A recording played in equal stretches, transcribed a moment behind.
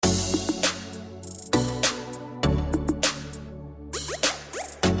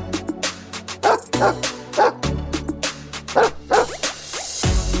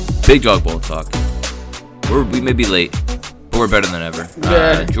Big Dog Ball Talk. We may be late, but we're better than ever.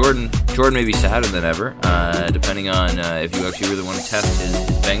 Jordan may be sadder than ever, depending on if you actually really want to test his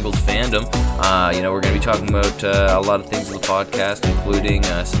Bengals fandom. We're going to be talking about a lot of things in the podcast, including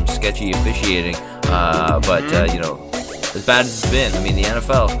some sketchy officiating. As bad as it's been, I mean, the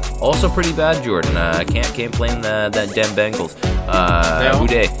NFL also pretty bad. Jordan, can't blame that damn Bengals. Who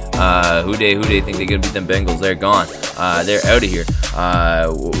they think they're gonna beat them Bengals? They're gone. They're out of here.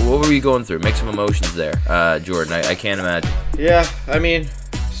 What were you going through? Mix of emotions there, Jordan. I can't imagine. Yeah, I mean,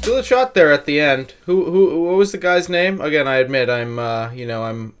 still a shot there at the end. Who? What was the guy's name? Again, I admit I'm not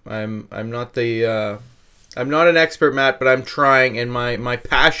an expert, Matt, but I'm trying, and my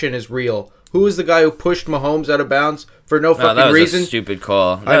passion is real. Who was the guy who pushed Mahomes out of bounds for no fucking that was reason? A stupid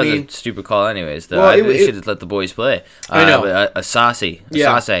call. That was a stupid call anyways, though. Well, they should have let the boys play. I know. Asasi,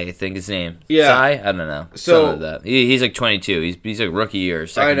 I think his name. Yeah. Sai? I don't know. So, something like that. He's like 22. He's like rookie year,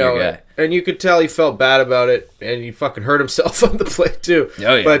 second year guy. And you could tell he felt bad about it, and he fucking hurt himself on the play, too.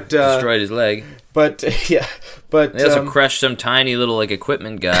 Oh, yeah. But, destroyed his leg. But, yeah. But they also crushed some tiny little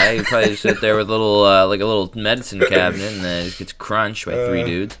equipment guy. He probably sit there with a little medicine cabinet, and then it gets crunched by three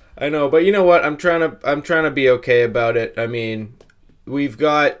dudes. I know, but you know what? I'm trying to be okay about it. I mean, we've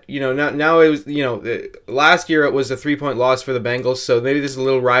got, now it was, last year it was a 3-point loss for the Bengals, so maybe this is a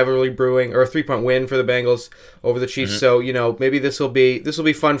little rivalry brewing, or a 3-point win for the Bengals over the Chiefs. Mm-hmm. So, maybe this will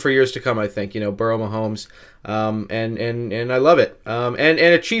be fun for years to come, I think, Burrow, Mahomes, and I love it. And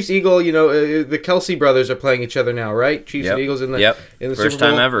a Chiefs Eagle, the Kelsey brothers are playing each other now, right? Chiefs and Eagles in the first Super Bowl.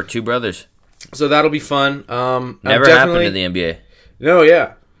 time ever, two brothers. So that'll be fun. Never happened in the NBA. No,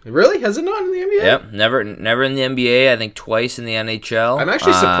 yeah. Really? Has it not in the NBA? Yep, never in the NBA. I think twice in the NHL. I'm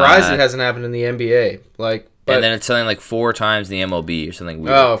actually surprised it hasn't happened in the NBA. And then it's something like 4 times in the MLB or something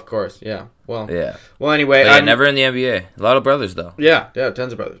weird. Oh, of course, yeah. Well, yeah. Well, anyway, never in the NBA. A lot of brothers though. Yeah,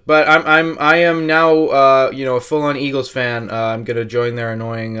 tons of brothers. But I am now, a full-on Eagles fan. I'm gonna join their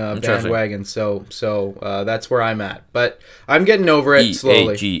annoying bandwagon. So that's where I'm at. But I'm getting over it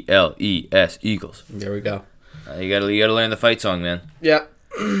slowly. EAGLES Eagles. There we go. You gotta learn the fight song, man. Yeah.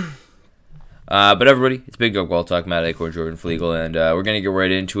 But everybody, it's Big Dog Ball Talk, Matt Acorn, Jordan Flegel, and we're gonna get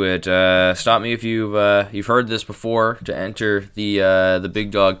right into it. Stop me if you've heard this before. To enter the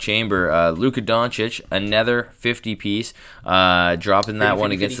Big Dog chamber, Luka Doncic, another 50 piece, dropping that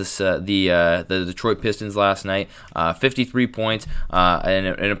one against the Detroit Pistons last night. 53 points, and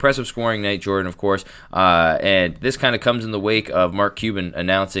an impressive scoring night, Jordan, of course. And this kind of comes in the wake of Mark Cuban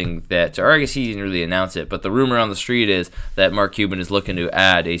announcing that, or I guess he didn't really announce it, but the rumor on the street is that Mark Cuban is looking to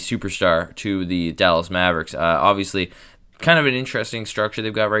add a superstar to the Dallas Mavericks. Obviously, kind of an interesting structure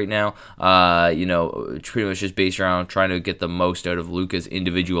they've got right now. Pretty much just based around trying to get the most out of Luka's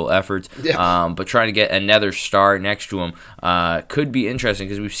individual efforts. Yeah. But trying to get another star next to him could be interesting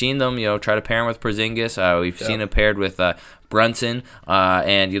because we've seen them, try to pair him with Porzingis. We've seen him paired with Brunson,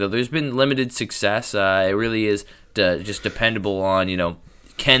 and there's been limited success. It really is just dependable on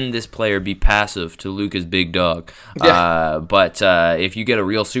can this player be passive to Luka's big dog? Yeah. But if you get a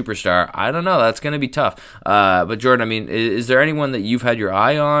real superstar, I don't know. That's going to be tough. But Jordan, I mean, is there anyone that you've had your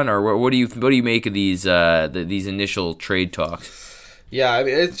eye on, or what do you make of these initial trade talks? Yeah, I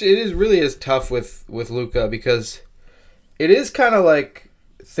mean, it is tough with Luka because it is kind of like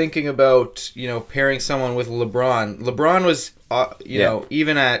thinking about pairing someone with LeBron. LeBron was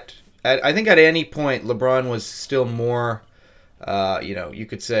even at I think at any point LeBron was still more. You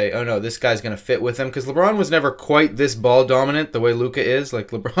could say, oh no, this guy's going to fit with him because LeBron was never quite this ball dominant the way Luka is. Like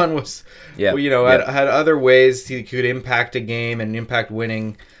LeBron was, had other ways he could impact a game and impact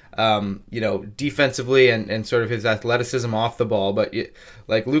winning, defensively and sort of his athleticism off the ball. But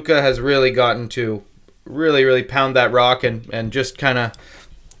Luka has really gotten to really, really pound that rock and just kind of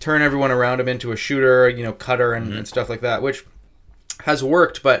turn everyone around him into a shooter, cutter and stuff like that, which has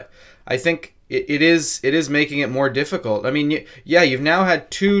worked. But I think it is making it more difficult. I mean, you've now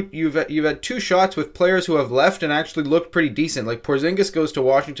had you've had 2 shots with players who have left and actually looked pretty decent. Like Porzingis goes to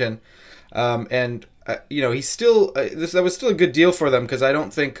Washington, and he's still that was still a good deal for them because I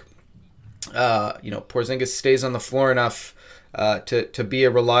don't think Porzingis stays on the floor enough to be a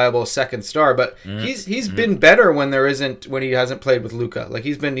reliable second star, but he's been better when he hasn't played with Luka. Like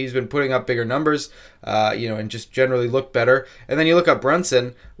he's been putting up bigger numbers, and just generally look better. And then you look at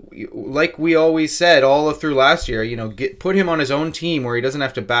Brunson, like we always said all through last year, put him on his own team where he doesn't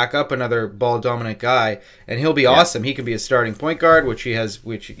have to back up another ball dominant guy, and he'll be awesome. He can be a starting point guard, which he has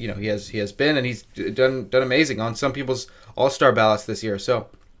been, and he's done amazing on some people's all-star ballots this year. So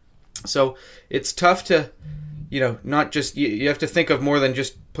it's tough to not just you have to think of more than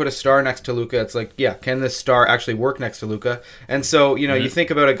just put a star next to Luka. It's like, yeah, can this star actually work next to Luka? And so, you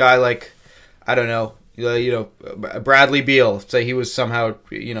think about a guy like, I don't know, Bradley Beal, say he was somehow,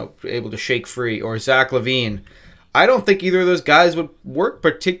 able to shake free, or Zach LaVine. I don't think either of those guys would work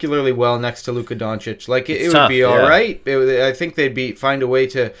particularly well next to Luka Doncic. Like, it would be all right. I think they'd find a way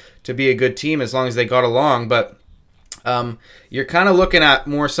to be a good team as long as they got along. But you're kind of looking at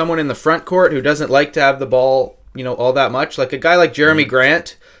more someone in the front court who doesn't like to have the ball, all that much. Like a guy like Jeremy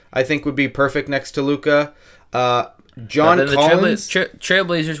Grant, I think would be perfect next to Luka. John Collins.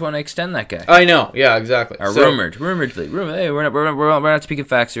 Trailblazers want to extend that guy. I know, yeah, exactly. Or rumored. Hey, we're not speaking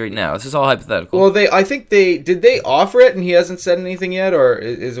facts right now. This is all hypothetical. Well, I think they offer it, and he hasn't said anything yet, or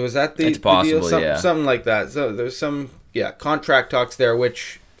was that the? It's possible, the deal? Something like that. So there's some contract talks there,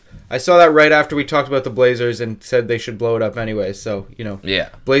 which I saw that right after we talked about the Blazers and said they should blow it up anyway. So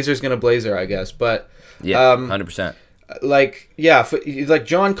Blazers gonna blazer, I guess, but 100%. Like a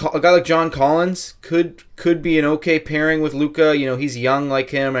guy like John Collins could be an okay pairing with Luka. He's young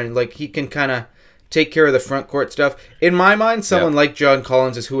like him, and like he can kind of take care of the front court stuff. In my mind, someone like John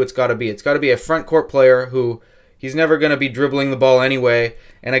Collins is who it's got to be. It's got to be a front court player who he's never going to be dribbling the ball anyway,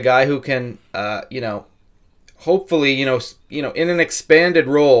 and a guy who can, hopefully, in an expanded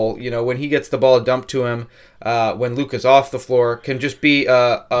role, when he gets the ball dumped to him, when Luka's off the floor, can just be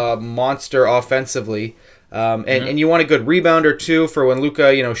a monster offensively. And you want a good rebounder too for when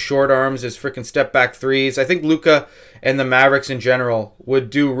Luka, short arms his freaking step back threes. I think Luka and the Mavericks in general would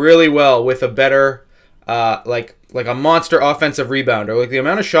do really well with a better, like a monster offensive rebounder. Like the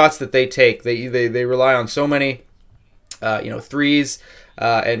amount of shots that they take, they rely on so many, threes,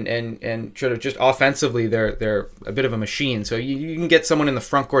 and sort of just offensively they're a bit of a machine. So you can get someone in the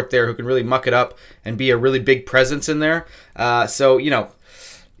front court there who can really muck it up and be a really big presence in there.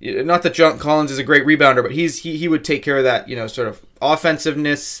 Not that John Collins is a great rebounder, but he would take care of that, sort of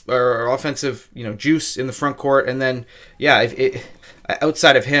offensiveness or offensive, juice in the front court. And then,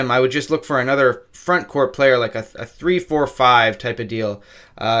 outside of him, I would just look for another front court player, like a 3-4-5 type of deal.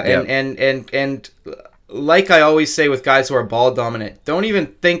 And like I always say with guys who are ball dominant, don't even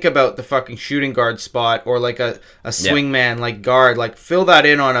think about the fucking shooting guard spot or like a swing man like guard. Like fill that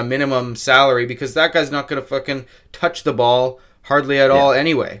in on a minimum salary because that guy's not going to fucking touch the ball hardly at all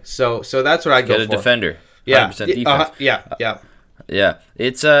anyway. So that's what I go for. Get a defender. 100% defense. Yeah.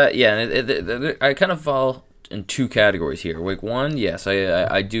 It's I kind of fall in two categories here. Like one, yes,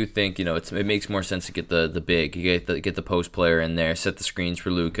 I do think it makes more sense to get the big. You get the post player in there, set the screens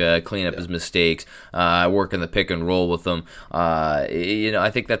for Luka, clean up his mistakes, work in the pick and roll with them. I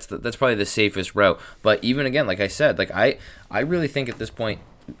think that's probably the safest route. But even again, like I said, like I really think at this point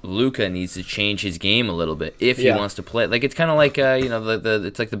Luka needs to change his game a little bit if he wants to play. Like it's kind of like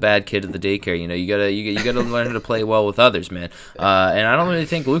it's like the bad kid at the daycare. You gotta learn how to play well with others, man. And I don't really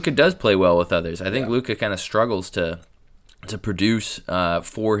think Luka does play well with others. I think Luka kind of struggles to produce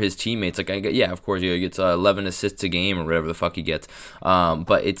for his teammates. Like of course he gets 11 assists a game or whatever the fuck he gets.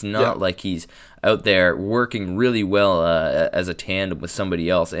 But it's not like he's out there working really well as a tandem with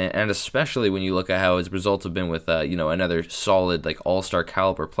somebody else, and especially when you look at how his results have been with another solid like all-star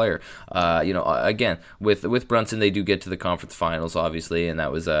caliber player. Again with Brunson they do get to the conference finals obviously, and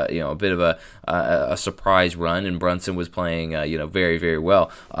that was a bit of a surprise run, and Brunson was playing very very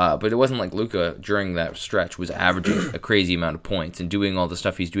well. But it wasn't like Luka during that stretch was averaging a crazy amount of points and doing all the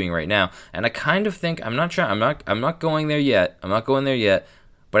stuff he's doing right now. And I kind of think I'm not going there yet.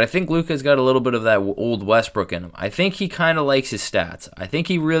 But I think Luka's got a little bit of that old Westbrook in him. I think he kind of likes his stats. I think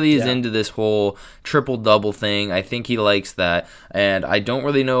he really is into this whole triple-double thing. I think he likes that. And I don't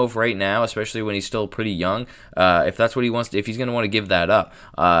really know if right now, especially when he's still pretty young, if that's what he wants to, if he's going to want to give that up.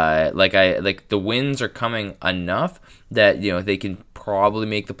 The wins are coming enough that they can probably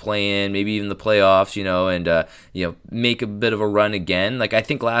make the play-in, maybe even the playoffs, and make a bit of a run again. Like I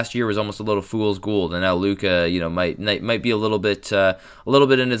think last year was almost a little fool's gold, and now Luka, might be a little bit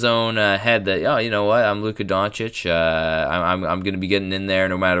in his own head that I'm Luka Doncic, I'm going to be getting in there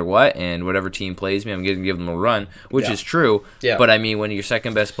no matter what, and whatever team plays me, I'm going to give them a run, which is true. Yeah. But I mean, when your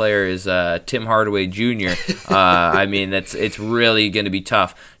second best player is Tim Hardaway Jr., it's really going to be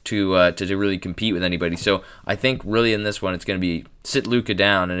tough to really compete with anybody. So I think really in this one it's going to be sit Luka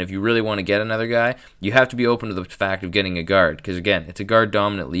down, and if you really want to get another guy, you have to be open to the fact of getting a guard, because again, it's a guard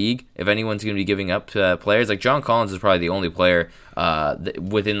dominant league. If anyone's going to be giving up players, like John Collins is probably the only player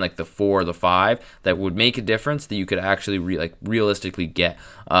within like the 4 or the 5 that would make a difference that you could actually realistically get.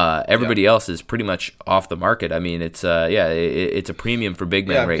 Everybody else is pretty much off the market. I mean, it's it's a premium for big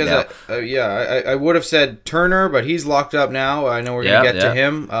men right now. I would have said Turner, but he's locked up now. I know we're going to get to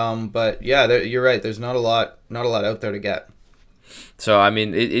him, but you're right. There's not a lot out there to get. So, I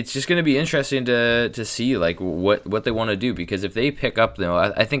mean, it's just going to be interesting to see like what they want to do, because if they pick up,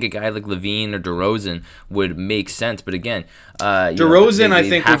 I think a guy like Levine or DeRozan would make sense. But again, DeRozan I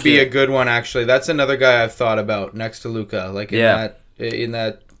think would be a good one, actually. That's another guy I've thought about next to Luka, like in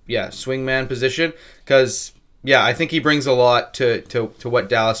that swingman position, because I think he brings a lot to what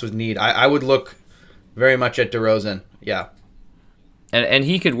Dallas would need. I would look very much at DeRozan. Yeah. And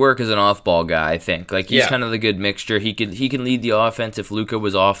he could work as an off-ball guy, I think. Like, he's kind of the good mixture. He can lead the offense if Luka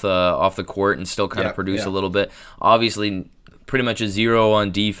was off the court and still kind of produce a little bit. Obviously, pretty much a 0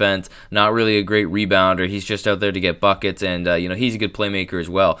 on defense. Not really a great rebounder. He's just out there to get buckets, and he's a good playmaker as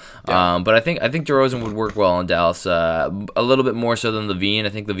well. Yeah. But I think DeRozan would work well in Dallas. A little bit more so than Levine. I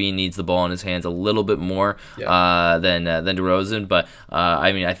think Levine needs the ball in his hands a little bit more than DeRozan. But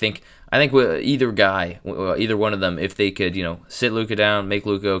I think either guy, either one of them, if they could, sit Luka down, make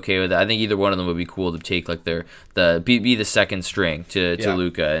Luka okay with it, I think either one of them would be cool to take like be the second string to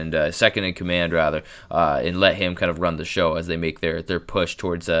Luka, and second in command rather, and let him kind of run the show as they make their push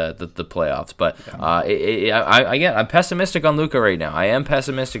towards the playoffs. But I'm pessimistic on Luka right now. I am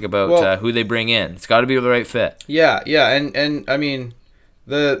pessimistic about who they bring in. It's got to be the right fit. Yeah, and I mean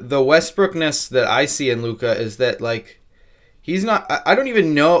the Westbrookness that I see in Luka is that like. He's not. I don't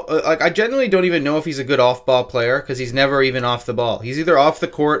even know. I genuinely don't even know if he's a good off-ball player, because he's never even off the ball. He's either off the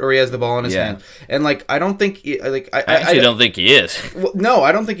court or he has the ball in his hand. And I don't think. I actually don't think he is. Well, no,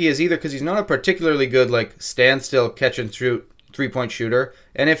 I don't think he is either, because he's not a particularly good standstill catch and shoot 3-point shooter.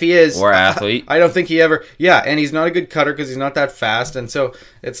 And if he is, or athlete, I don't think he ever. Yeah, and he's not a good cutter because he's not that fast. And so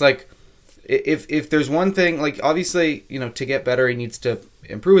it's like, if there's one thing, obviously to get better, he needs to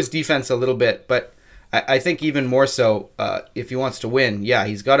improve his defense a little bit, but. I think even more so, if he wants to win,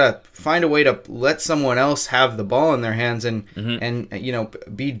 he's got to find a way to let someone else have the ball in their hands and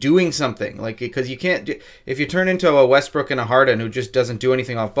be doing something. Because you can't if you turn into a Westbrook and a Harden who just doesn't do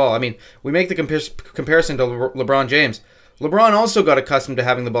anything off ball. I mean, we make the comparison to LeBron James. LeBron also got accustomed to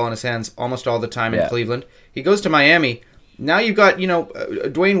having the ball in his hands almost all the time in Cleveland. He goes to Miami. Now you've got,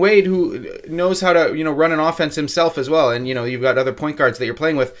 Dwayne Wade, who knows how to, run an offense himself as well. And, you've got other point guards that you're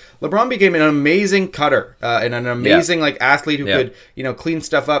playing with. LeBron became an amazing cutter and an amazing, athlete who could, clean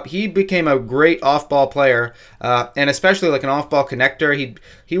stuff up. He became a great off-ball player, and especially, an off-ball connector.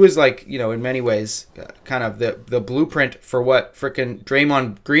 He was, in many ways, kind of the blueprint for what frickin'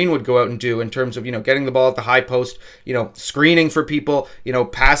 Draymond Green would go out and do in terms of, getting the ball at the high post, screening for people,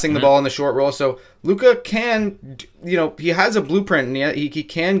 passing the ball in the short roll. So Luka can, he has a blueprint, and he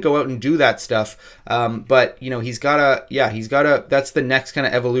can go out and do that stuff. But he's gotta. That's the next kind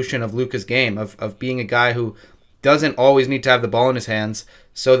of evolution of Luka's game of being a guy who doesn't always need to have the ball in his hands,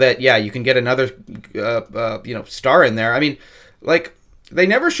 so that you can get another star in there. I mean, they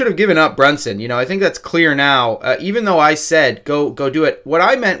never should have given up Brunson. I think that's clear now. Even though I said go do it, what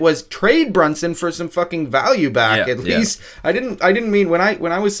I meant was trade Brunson for some fucking value back. At least I didn't mean when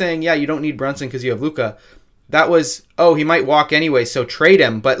I was saying you don't need Brunson because you have Luka. That was he might walk anyway, so trade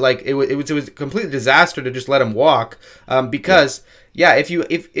him. But it was a complete disaster to just let him walk because. Yeah, if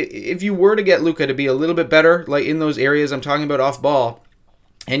you were to get Luka to be a little bit better, in those areas I'm talking about off ball,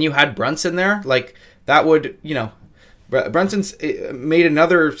 and you had Brunson there, that would, Brunson's made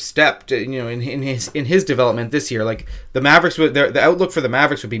another step to, in his development this year. The Mavericks would the outlook for the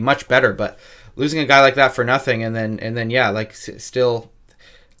Mavericks would be much better, but losing a guy like that for nothing, and then still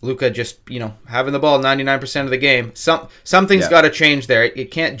Luka just having the ball 99% of the game. Something's got to change there.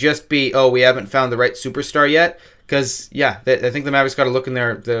 It can't just be we haven't found the right superstar yet. Because I think the Mavericks got to look in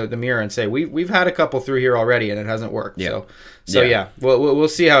the mirror and say we've had a couple through here already and it hasn't worked. Yeah. So we'll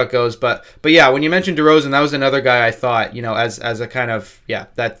see how it goes. But when you mentioned DeRozan, that was another guy I thought as a kind of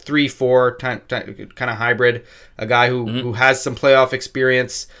that 3-4 kind of hybrid, a guy who has some playoff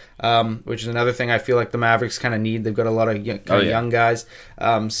experience, which is another thing I feel like the Mavericks kind of need. They've got a lot of young guys.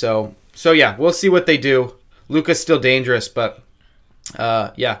 So we'll see what they do. Luka's still dangerous, but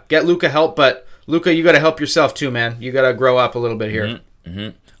get Luka help, but. Luka, you got to help yourself too, man. You got to grow up a little bit here.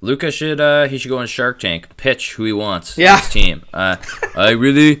 Luka should go on Shark Tank, pitch who he wants on his team. I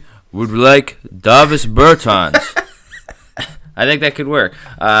really would like Davis Bertans. I think that could work.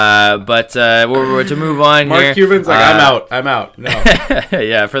 But we're to move on Mark here. Cuban's like, I'm out. No.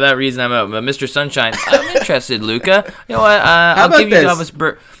 Yeah, for that reason, I'm out. But Mr. Sunshine, I'm interested, Luca. You know what? I'll about give you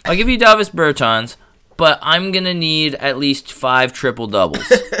this? I'll give you Davis Bertans, but I'm gonna need at least 5 triple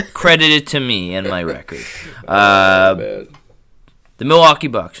doubles credited to me and my record. Man. The Milwaukee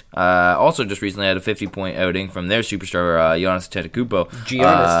Bucks also just recently had a 50-point outing from their superstar Giannis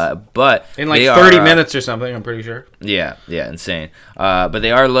Antetokounmpo. But in like 30 minutes or something, I'm pretty sure. Yeah, insane. But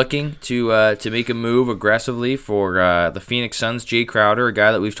they are looking to make a move aggressively for the Phoenix Suns. Jay Crowder, a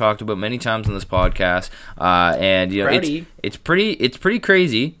guy that we've talked about many times on this podcast, and you know it's pretty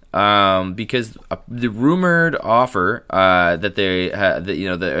crazy. Because the rumored offer that they had,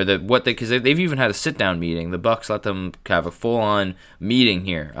 because they've even had a sit down meeting. The Bucks let them have a full on meeting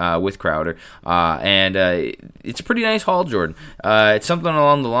here with Crowder, and it's a pretty nice haul, Jordan. It's something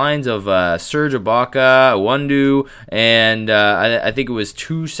along the lines of Serge Ibaka, Wundu, and I think it was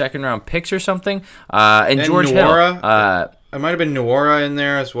 2 second-round picks or something, and George Nwora, Hill. It might have been Nwora in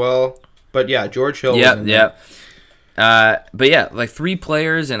there as well, but yeah, George Hill. Yeah. But yeah, like 3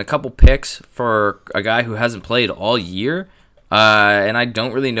 players and a couple picks for a guy who hasn't played all year. And I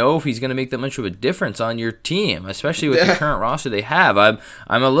don't really know if he's going to make that much of a difference on your team, especially with the current roster they have.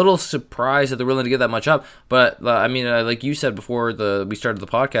 I'm a little surprised that they're willing to give that much up. But I mean, like you said before we started the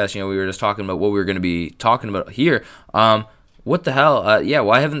podcast, we were just talking about what we were going to be talking about here. What the hell?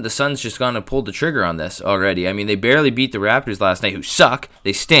 Why haven't the Suns just gone and pulled the trigger on this already? I mean, they barely beat the Raptors last night, who suck.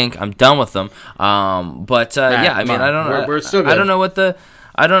 They stink. I'm done with them. I mean, I don't know. We're still good. I don't know what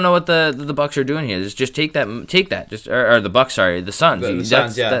the Bucks are doing here. Just take that. Just or the Bucks, sorry, the Suns. The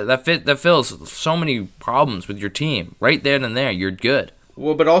Suns, yeah. That fills so many problems with your team right then and there. You're good.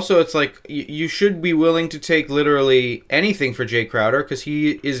 Well, but also it's like you should be willing to take literally anything for Jay Crowder because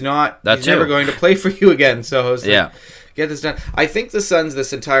he is not. He's never going to play for you again. So it's like, get this done. I think the Suns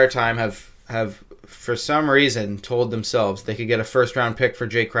this entire time have for some reason told themselves they could get a first-round pick for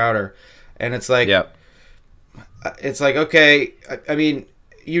Jay Crowder, and it's like, it's like, okay, I mean,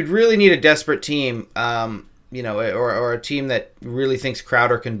 you'd really need a desperate team, or a team that really thinks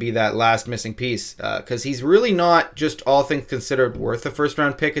Crowder can be that last missing piece, because he's really not, just all things considered, worth a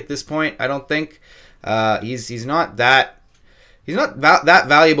first-round pick at this point. I don't think he's not that. He's not that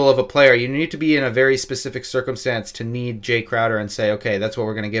valuable of a player. You need to be in a very specific circumstance to need Jay Crowder and say, okay, that's what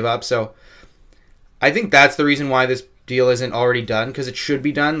we're going to give up. So I think that's the reason why this deal isn't already done, because it should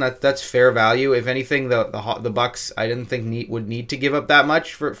be done. That's fair value. If anything, the Bucks, I didn't think would need to give up that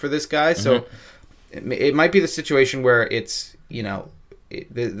much for this guy. So it might be the situation where it's,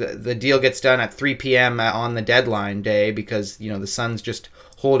 the deal gets done at 3 p.m. on the deadline day because, the Suns just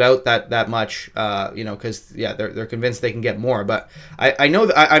hold out that much, because they're convinced they can get more. But I know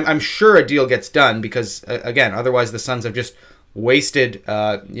that I'm sure a deal gets done because again, otherwise the Suns have just wasted,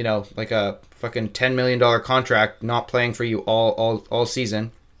 like a fucking $10 million contract not playing for you all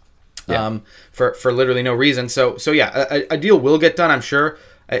season, for literally no reason. So a deal will get done. I'm sure.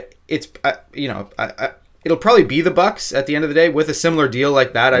 It'll probably be the Bucks at the end of the day with a similar deal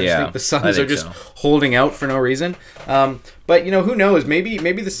like that. I just think the Suns are just holding out for no reason. But who knows? Maybe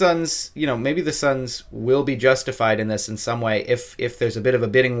the Suns, maybe the Suns will be justified in this in some way if there's a bit of a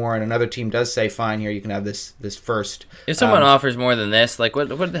bidding war and another team does say, fine, here you can have this first. If someone offers more than this, like what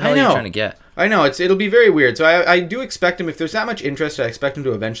the hell are you trying to get? I know it'll be very weird. So I do expect him, if there's that much interest, I expect him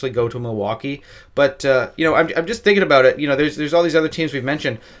to eventually go to Milwaukee. But I'm just thinking about it. There's all these other teams we've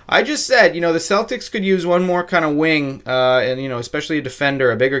mentioned. I just said the Celtics could use one more kind of wing, and especially a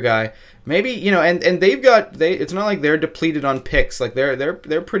defender, a bigger guy. Maybe and they've got it's not like they're depleted on picks. Like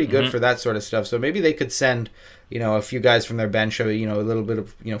they're pretty good for that sort of stuff. So maybe they could send a few guys from their bench, a little bit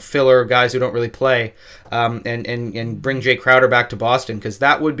of filler guys who don't really play, and bring Jay Crowder back to Boston, because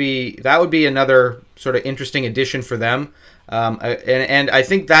that would be another sort of interesting addition for them. And I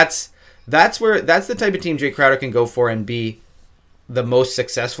think that's the type of team Jay Crowder can go for and be the most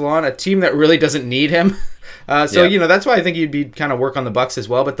successful on, a team that really doesn't need him. That's why I think he'd be kind of work on the Bucks as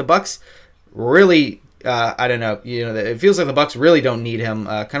well. But the Bucks really, I don't know, it feels like the Bucks really don't need him.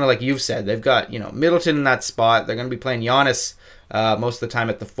 Kind of like you've said, they've got Middleton in that spot. They're going to be playing Giannis most of the time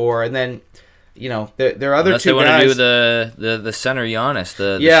at the 4, and then there are other Unless two guys. They want to do the center Giannis,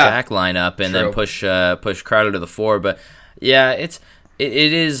 the Shaq lineup, and then push Crowder to the 4. But yeah, it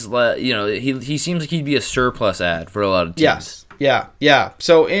is he seems like he'd be a surplus ad for a lot of teams. Yeah.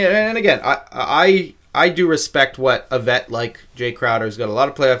 So, and again, I do respect what a vet like Jay Crowder's got a lot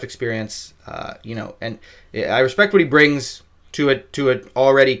of playoff experience, and I respect what he brings to an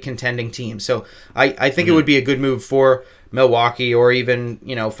already contending team. So I think it would be a good move for Milwaukee or even,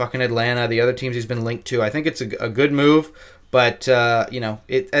 fucking Atlanta, the other teams he's been linked to. I think it's a good move, But at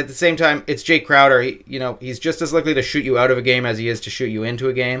the same time, it's Jake Crowder. He's just as likely to shoot you out of a game as he is to shoot you into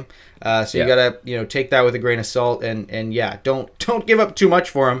a game. So you gotta take that with a grain of salt, and don't give up too much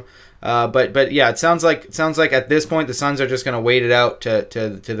for him. But yeah, it sounds like at this point the Suns are just gonna wait it out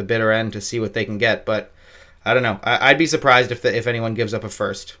to the bitter end to see what they can get. But I don't know. I'd be surprised if anyone gives up a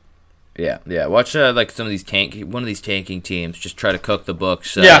first. Yeah. Watch like one of these tanking teams just try to cook the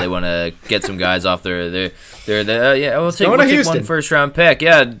books. They want to get some guys off their we'll take one first round pick.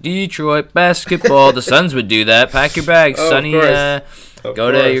 Yeah, Detroit basketball. The Suns would do that. Pack your bags, Sonny. You're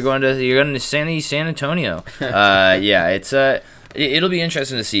going to San Antonio. It'll be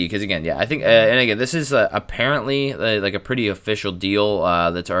interesting to see because again, I think and again this is apparently like a pretty official deal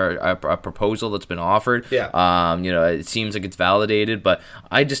that's a proposal that's been offered. It seems like it's validated, but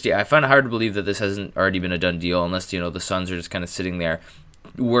I find it hard to believe that this hasn't already been a done deal unless the Suns are just kind of sitting there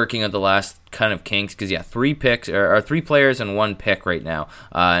working on the last kind of kinks because 3 players and 1 pick right now,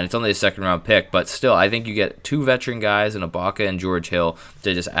 and it's only a second round pick, but still I think you get 2 veteran guys in Ibaka and George Hill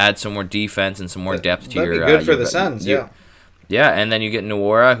to just add some more defense and some more depth to your. That'd be good for the Suns. Yeah, and then you get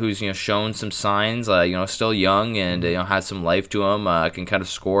Nwora, who's shown some signs, still young and has some life to him. Can kind of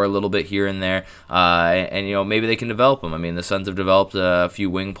score a little bit here and there, and maybe they can develop him. I mean, the Suns have developed a few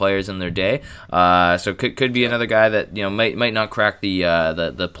wing players in their day, so could be another guy that might not crack the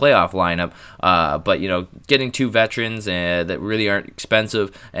playoff lineup, but getting 2 veterans that really aren't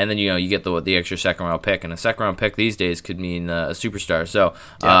expensive, and then you get the extra second round pick, and a second round pick these days could mean a superstar. So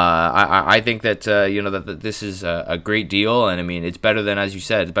I think that that this is a great deal. And I mean, it's better than, as you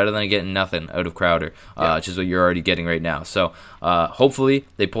said, it's better than getting nothing out of Crowder, which is what you're already getting right now. So hopefully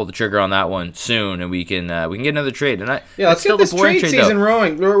they pull the trigger on that one soon, and we can get another trade. And let's get this trade season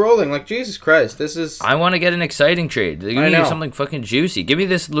rolling. Like Jesus Christ, this is. I want to get an exciting trade. Give me something fucking juicy. Give me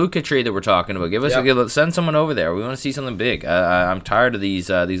this Luka trade that we're talking about. Send someone over there. We want to see something big. I'm tired of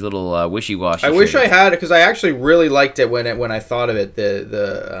these little wishy-washy. I wish I had, because I actually really liked it when I thought of it.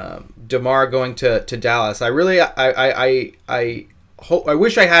 The DeMar going to Dallas. I wish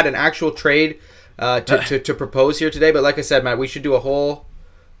I had an actual trade to propose here today. But like I said, Matt, we should do a whole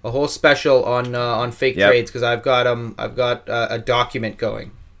special on fake trades because I've got a document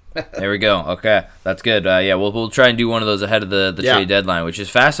going. There we go. Okay, that's good. We'll try and do one of those ahead of the trade deadline, which is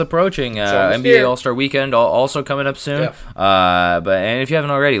fast approaching. NBA All-Star Weekend also coming up soon. And if you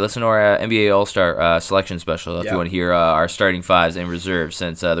haven't already, listen to our NBA All-Star selection special if you want to hear our starting fives and reserves,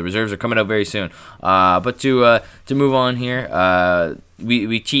 since the reserves are coming up very soon. But to move on here.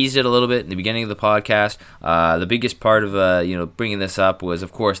 We teased it a little bit in the beginning of the podcast. The biggest part of bringing this up was,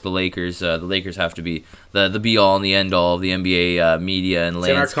 of course, the Lakers. The Lakers have to be the be all and the end all of the NBA media and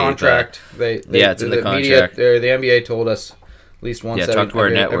landscape. It's in our contract. It's in the contract. The NBA told us at least once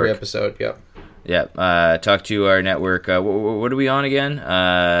every episode. Talk to our network. What are we on again?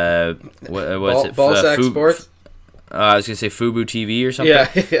 Ballsack Sports. I was gonna say Fubu TV or something.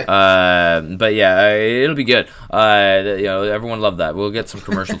 But it'll be good. Everyone loved that. We'll get some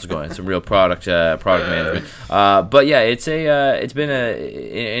commercials going, some real product management. It's been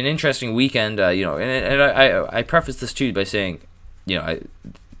an interesting weekend. I preface this too by saying,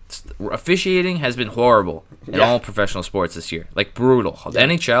 officiating has been horrible in all professional sports this year. Like brutal. The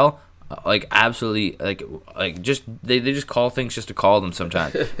NHL. Absolutely, just they just call things just to call them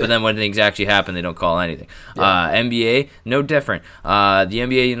sometimes. But then when things actually happen, they don't call anything. NBA, no different. The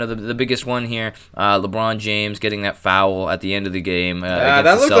NBA, the biggest one here, LeBron James getting that foul at the end of the game. That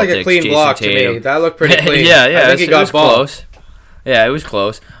looked like a clean block to me. That looked pretty clean. I think he got close. Yeah, it was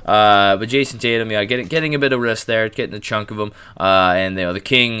close. But Jason Tatum, getting a bit of risk there, getting a chunk of them. And the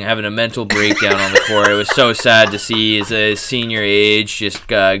King having a mental breakdown on the court. It was so sad to see his senior age just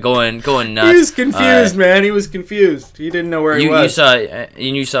going nuts. He was confused, man. He was confused. He didn't know where he was.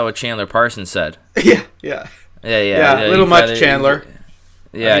 You saw what Chandler Parsons said. Yeah. A little much, Chandler.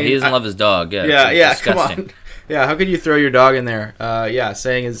 Yeah, he doesn't love his dog. Yeah, come on. Yeah, how could you throw your dog in there?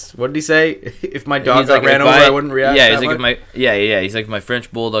 Saying what did he say? If my dog ran over, I wouldn't react. Yeah, he's like he's like, if my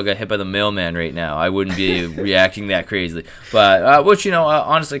French bulldog got hit by the mailman right now, I wouldn't be reacting that crazily. But which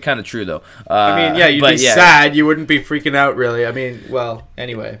honestly, kind of true though. You'd be sad. You wouldn't be freaking out, really. I mean, well,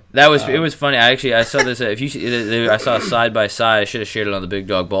 anyway. It was funny. I saw this. I saw a side by side. I should have shared it on the Big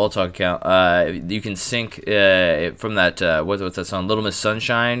Dog Ball Talk account. You can sync from that what's that song? Little Miss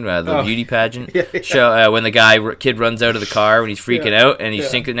Sunshine, the beauty pageant show. When the kid runs out of the car when he's freaking out, and you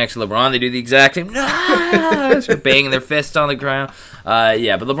sync it next to LeBron, they do the exact same. Start banging their fists on the ground. But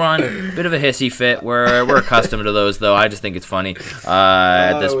LeBron, bit of a hissy fit. We're accustomed to those, though. I just think it's funny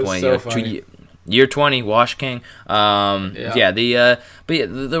at this point. So funny. Year 20, Wash King. But the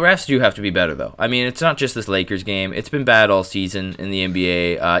refs do have to be better, though. I mean, it's not just this Lakers game. It's been bad all season in the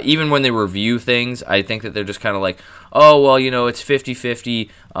NBA. Even when they review things, I think that they're just kind of like, oh, well, it's 50-50,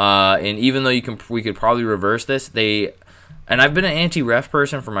 and even though we could probably reverse this, and I've been an anti-ref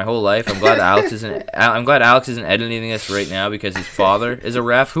person for my whole life. I'm glad Alex isn't editing this right now because his father is a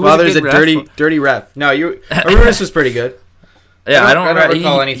ref. Father's a dirty ref. No, Arunas was pretty good. Yeah, I don't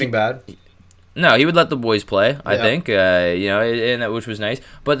recall anything bad. No, he would let the boys play, I think, which was nice.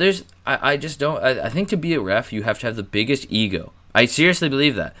 But I just don't. I think to be a ref, you have to have the biggest ego. I seriously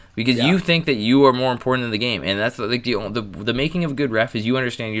believe that because you think that you are more important than the game, and that's like the making of a good ref is you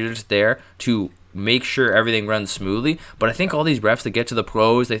understand you're just there to make sure everything runs smoothly. But I think all these refs that get to the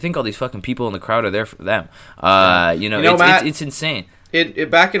pros, they think all these fucking people in the crowd are there for them. Matt, it's insane.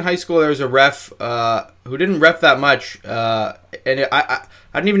 Back in high school, there was a ref who didn't ref that much, and I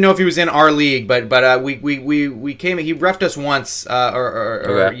didn't even know if he was in our league, but we came. He refed us once,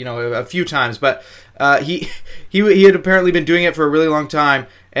 or a few times, but he had apparently been doing it for a really long time,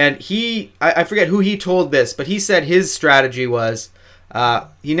 and I forget who he told this, but he said his strategy was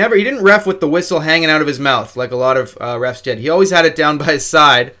he didn't ref with the whistle hanging out of his mouth like a lot of refs did. He always had it down by his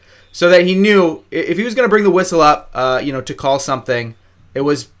side so that he knew if he was going to bring the whistle up, to call something. It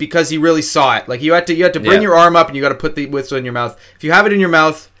was because he really saw it. Like you had to bring your arm up and you got to put the whistle in your mouth. If you have it in your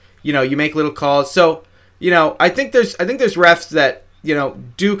mouth, you make little calls. So, I think there's refs that,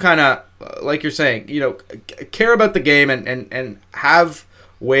 do kind of like you're saying, care about the game and have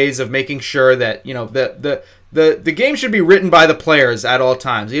ways of making sure that, the game should be written by the players at all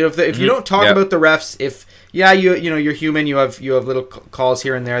times. If you don't talk about the refs, you're human, you have little calls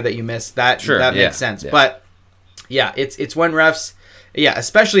here and there that you miss. That makes sense. Yeah. But it's when refs. Yeah,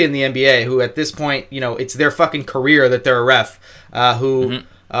 especially in the NBA, who at this point, it's their fucking career that they're a ref, who,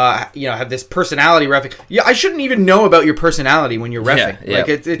 have this personality reffing. Yeah, I shouldn't even know about your personality when you're reffing.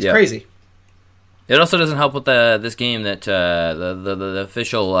 It's crazy. It also doesn't help with this game that the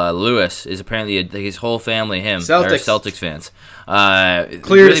official Lewis is apparently his whole family, Celtics fans.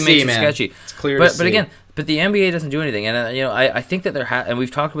 Clear really to see, makes it man. Sketchy. It's clear to see. But again. But the NBA doesn't do anything, and I think that and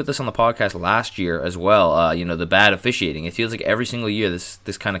we've talked about this on the podcast last year as well. The bad officiating. It feels like every single year this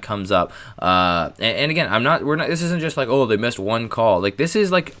kind of comes up. And again, we're not. This isn't just like they missed one call. Like this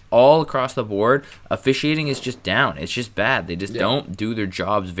is like all across the board. Officiating is just down. It's just bad. They just don't do their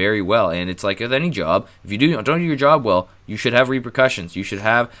jobs very well. And it's like with any job, if you don't do your job well, you should have repercussions. You should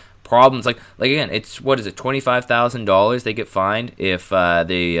have problems like again, it's $25,000 they get fined if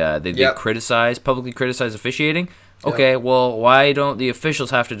they publicly criticize officiating. Okay, well, why don't the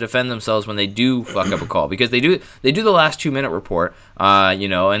officials have to defend themselves when they do fuck up a call? Because they do the last 2-minute report, and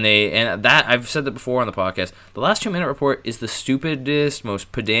that I've said that before on the podcast. The last 2-minute report is the stupidest,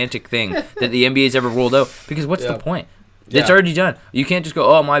 most pedantic thing that the NBA's ever rolled out. Because what's the point? It's already done. You can't just go,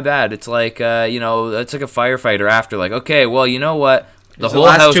 oh, my bad. It's like it's like a firefighter after, like, okay, well, you know what? The whole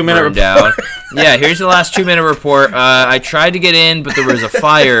house burned down. Yeah, here's the last 2-minute report. I tried to get in, but there was a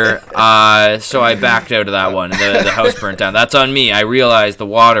fire, so I backed out of that one. The house burnt down. That's on me. I realized the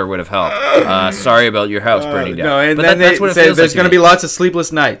water would have helped. Sorry about your house burning down. No, and but then that's what it feels there's going to be lots of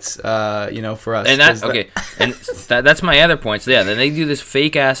sleepless nights, for us. And that's my other point. So yeah, then they do this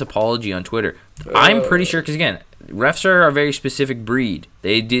fake ass apology on Twitter. I'm pretty sure because again, refs are a very specific breed.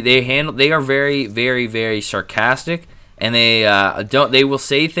 They are very, very, very sarcastic. And they will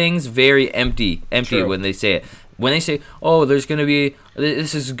say things very empty True. When they say it. When they say, "Oh, this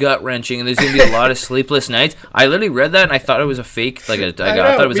is gut wrenching," and there's gonna be a lot of sleepless nights. I literally read that and I thought it was a fake. I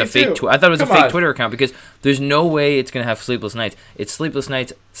thought it was a fake Twitter account because there's no way it's gonna have sleepless nights. It's sleepless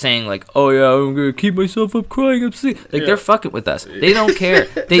nights saying like, "Oh yeah, I'm gonna keep myself up crying up sleep." They're fucking with us. They don't care.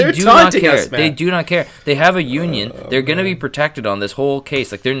 They do not care. They do not care. They have a union. They're gonna be protected on this whole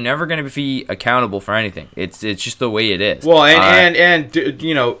case. Like they're never gonna be accountable for anything. It's just the way it is. Well, and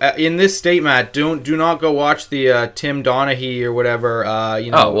in this state, Matt, do not go watch the Tim Donaghy or whatever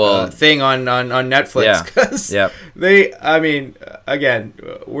thing on Netflix because they. I mean, again,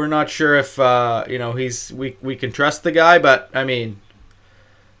 we're not sure if we can trust the guy, but I mean,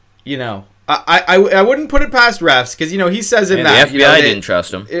 I wouldn't put it past refs because he says in that the FBI didn't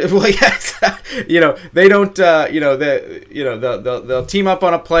trust him. Well, yes, they don't. They'll team up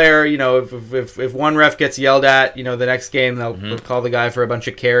on a player. If one ref gets yelled at, the next game they'll call the guy for a bunch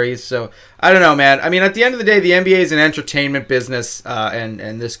of carries. So I don't know, man. I mean, at the end of the day, the NBA is an entertainment business,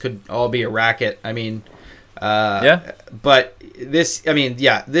 and this could all be a racket. I mean, but this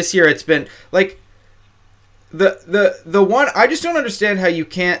year it's been like the one. I just don't understand how you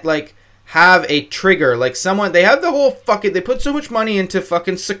can't have a trigger, like someone, they have the whole fucking, they put so much money into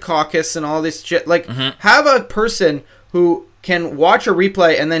fucking Secaucus and all this shit, like have a person who can watch a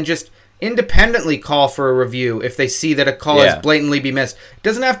replay and then just independently call for a review if they see that a call has blatantly been missed. It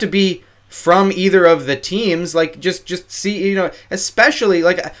doesn't have to be from either of the teams, like just see, you know, especially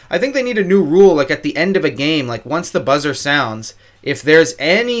like I think they need a new rule, like at the end of a game, like once the buzzer sounds, if there's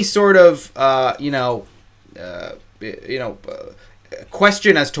any sort of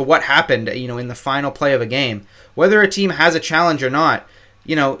question as to what happened, you know, in the final play of a game, whether a team has a challenge or not,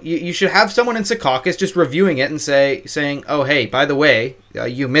 you know, you should have someone in Secaucus just reviewing it and saying, oh, hey, by the way,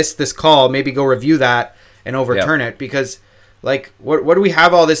 you missed this call, maybe go review that and overturn it, because like what do we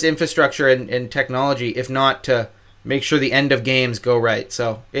have all this infrastructure and technology if not to make sure the end of games go right?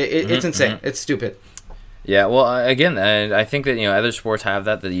 So it's insane. It's stupid. Yeah, well, again, I think that, you know, other sports have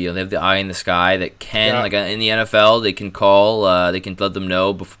that you know, they have the eye in the sky that can, like in the NFL, they can call, they can let them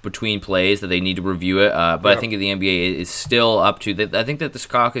know between plays that they need to review it. But I think the NBA is still up to that. I think that the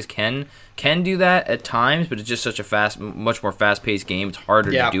Secaucus can do that at times, but it's just such a much more fast-paced game. It's harder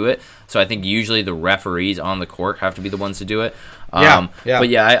to do it. So I think usually the referees on the court have to be the ones to do it. But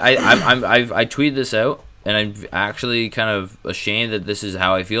yeah, I tweeted this out, and I'm actually kind of ashamed that this is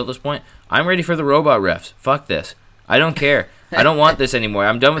how I feel at this point. I'm ready for the robot refs. Fuck this. I don't care. I don't want this anymore.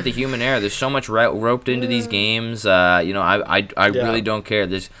 I'm done with the human error. There's so much roped into these games. You know, I really don't care.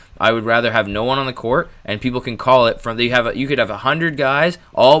 I would rather have no one on the court and people can call it from. You could have 100 guys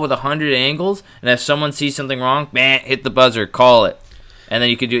all with 100 angles, and if someone sees something wrong, man, hit the buzzer, call it, and then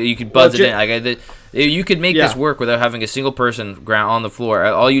you could buzz it in. Like you could make this work without having a single person on the floor.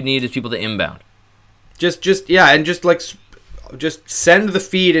 All you need is people to inbound. Just send the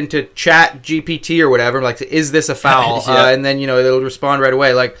feed into Chat GPT or whatever, like, is this a foul? And then, you know, it'll respond right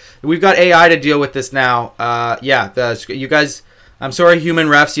away. Like, we've got AI to deal with this now. You guys, I'm sorry, human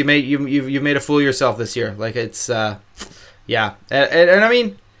refs, you've made a fool of yourself this year. Like, it's, and I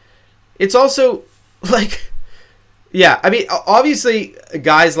mean, it's also, like, I mean, obviously,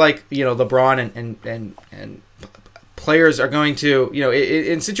 guys like, you know, LeBron and players are going to, you know,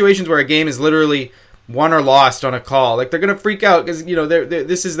 in situations where a game is literally won or lost on a call, like, they're gonna freak out because, you know,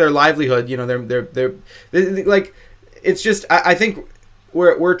 this is their livelihood. You know, they're like, it's just I think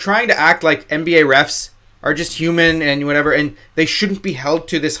we're trying to act like NBA refs are just human and whatever, and they shouldn't be held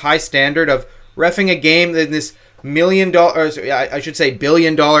to this high standard of reffing a game in this $1 million, I should say $1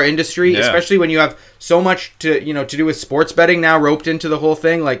 billion industry, especially when you have so much to do with sports betting now roped into the whole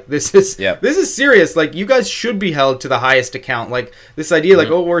thing. Like, this is serious. Like, you guys should be held to the highest account. Like, this idea, like,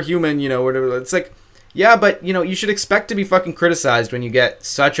 oh, we're human, you know, whatever. It's like, yeah, but, you know, you should expect to be fucking criticized when you get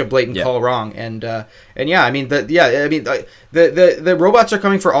such a blatant call wrong. And yeah, I mean, the robots are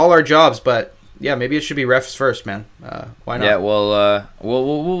coming for all our jobs, but yeah, maybe it should be refs first, man. Why not? Yeah, well,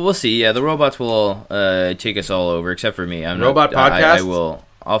 we'll see. Yeah, the robots will take us all over, except for me. Robot podcast.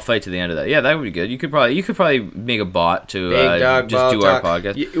 I'll fight to the end of that. Yeah, that would be good. You could probably make a bot to just do our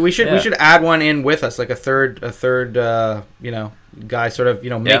podcast. We should add one in with us, like a third you know, guy, sort of, you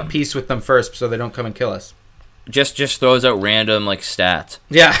know, make peace with them first so they don't come and kill us. Just throws out random, like, stats.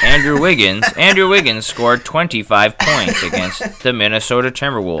 Yeah. Andrew Wiggins scored 25 points against the Minnesota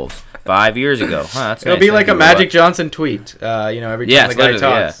Timberwolves 5 years ago. That's It'll nice. be like a Magic Johnson tweet. You know, every time the guy talks.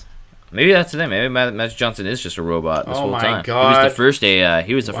 Yeah. Maybe that's the thing. Maybe Magic Johnson is just a robot this whole time. God. He was the first AI.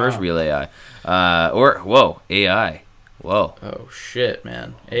 He was the first real AI. AI. Whoa. Oh shit,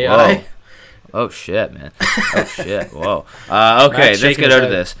 man. AI. Whoa. Oh shit, man. Oh shit. Whoa. Okay, let's get out of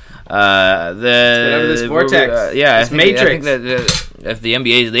this. Let's get out of this vortex. I think that if the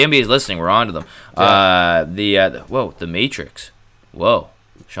NBA is listening, we're on to them. The Matrix. Whoa.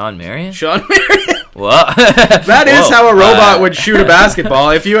 Sean Marion. Well, that is how a robot would shoot a basketball.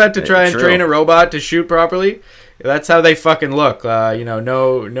 If you had to try and train a robot to shoot properly, that's how they fucking look. You know,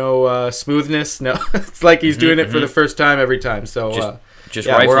 no smoothness. No, it's like he's doing it for the first time every time. So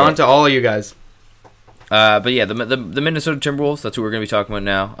we're on to all of you guys. But yeah, the Minnesota Timberwolves. That's what we're going to be talking about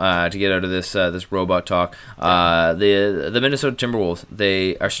now. To get out of this robot talk, the Minnesota Timberwolves.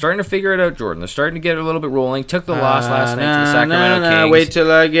 They are starting to figure it out, Jordan. They're starting to get a little bit rolling. Took the loss last night to the Sacramento Kings. Wait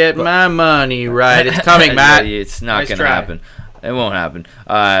till I get my money right. It's coming, Matt. It's not going to happen. It won't happen.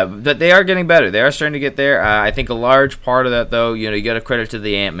 But they are getting better. They are starting to get there. I think a large part of that, though, you know, you got to credit to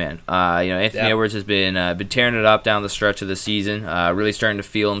the Ant-Man. Anthony Edwards has been tearing it up down the stretch of the season. Really starting to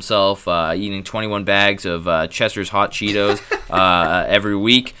feel himself. Eating 21 bags of Chester's Hot Cheetos every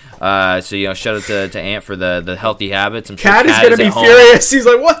week. So, you know, shout out to Ant for the healthy habits. Cat is going to be furious. He's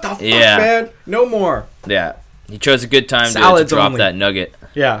like, what the fuck, man? No more. Yeah. He chose a good time to drop that nugget.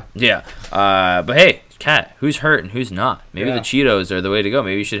 Yeah. Yeah. But hey, Cat, who's hurt and who's not? Maybe Yeah. the Cheetos are the way to go.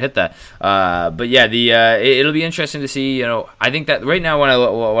 Maybe you should hit that. But yeah, it'll be interesting to see. I think that right now when I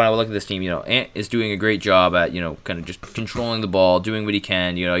look at this team, Ant is doing a great job at kind of just controlling the ball, doing what he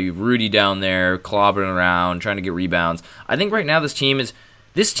can. You've Rudy down there clobbering around, trying to get rebounds. I think right now this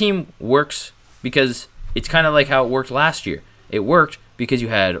team works because it's kind of like how it worked last year. It worked because you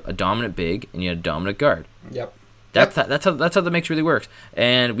had a dominant big and you had a dominant guard. Yep. That's how the mix really works.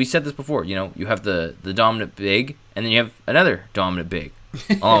 And we said this before. You have the dominant big, and then you have another dominant big,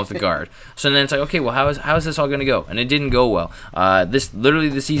 along with the guard. So then it's like, okay, well, how is this all going to go? And it didn't go well.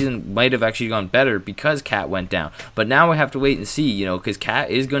 The season might have actually gone better because Cat went down. But now we have to wait and see, because Cat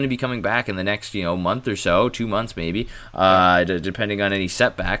is going to be coming back in the next, month or so, 2 months maybe, depending on any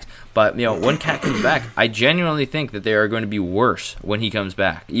setbacks. But, when Cat comes back, I genuinely think that they are going to be worse when he comes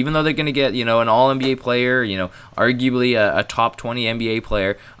back. Even though they're going to get, an all-NBA player, arguably a top 20 NBA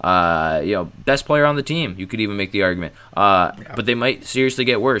player, best player on the team, you could even make the argument. But they might seriously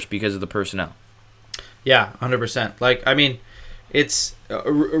get worse because of the personnel. Yeah, 100%. Like, I mean, it's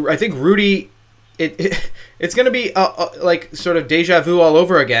I think Rudy, it's going to be like sort of deja vu all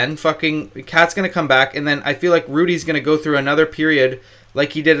over again. Fucking Cat's going to come back, and then I feel like Rudy's going to go through another period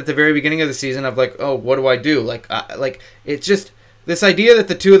like he did at the very beginning of the season of like, oh, what do I do? Like it's just this idea that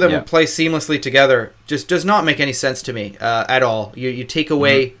the two of them will play seamlessly together just does not make any sense to me at all. You take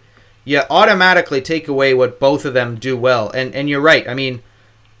away, you automatically take away what both of them do well, and you're right. I mean,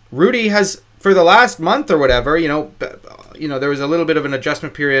 Rudy has for the last month or whatever, there was a little bit of an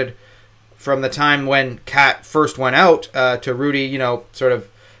adjustment period from the time when Cat first went out to Rudy, sort of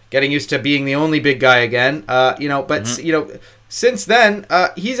getting used to being the only big guy again. Since then,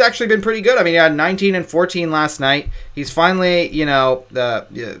 he's actually been pretty good. I mean, he had 19 and 14 last night. He's finally,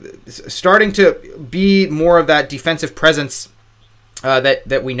 starting to be more of that defensive presence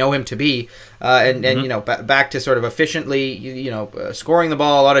that we know him to be, back to sort of efficiently, scoring the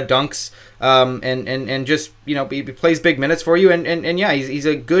ball, a lot of dunks, and just he plays big minutes for you, and he's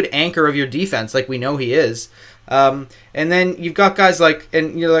a good anchor of your defense, like we know he is. And then you've got guys like,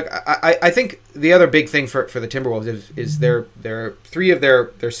 and I think the other big thing for the Timberwolves is their three of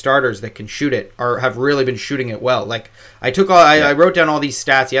their starters that can shoot it have really been shooting it well. Like I wrote down all these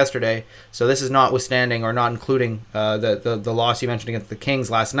stats yesterday, so this is notwithstanding or not including the loss you mentioned against the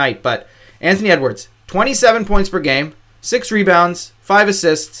Kings last night. But Anthony Edwards, 27 points per game, 6 rebounds, 5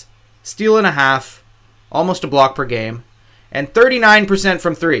 assists, steal and a half, almost a block per game, and 39%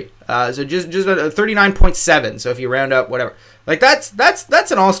 from three. So just a 39.7. So if you round up whatever, like that's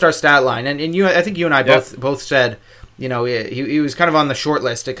an all-star stat line. And I think you and I both said, he was kind of on the short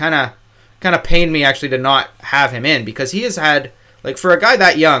list. It kind of pained me actually to not have him in because he has had, like, for a guy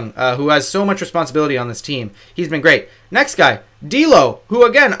that young who has so much responsibility on this team, he's been great. Next guy, D'Lo, who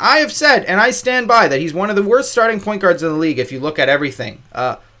again I have said and I stand by that he's one of the worst starting point guards in the league if you look at everything.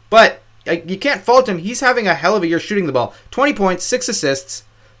 But you can't fault him. He's having a hell of a year shooting the ball. 20 points, 6 assists,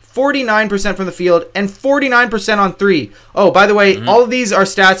 49% from the field, and 49% on three. Oh, by the way, all of these are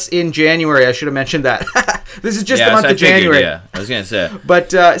stats in January. I should have mentioned that. This is just the month of January. Yeah, I was going to say.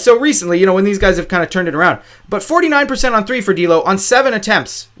 But so recently, when these guys have kind of turned it around. But 49% on three for D'Lo on 7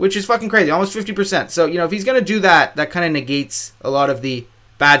 attempts, which is fucking crazy, almost 50%. So, if he's going to do that, that kind of negates a lot of the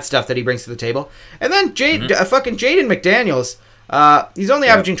bad stuff that he brings to the table. And then fucking Jaden McDaniels, he's only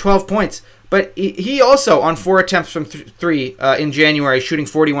averaging 12 points. But he also, on 4 attempts from three in January, shooting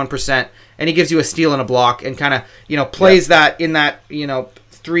 41%, and he gives you a steal and a block and kind of, plays that in that,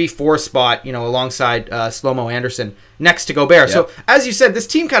 3-4 spot, alongside Slow-Mo Anderson next to Gobert. So, as you said, this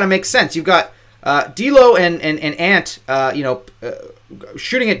team kind of makes sense. You've got D'Lo and Ant,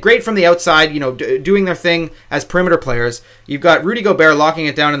 shooting it great from the outside, doing their thing as perimeter players. You've got Rudy Gobert locking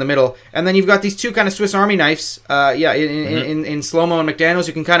it down in the middle, and then you've got these two kind of Swiss Army knives, in Slow-Mo and McDaniels.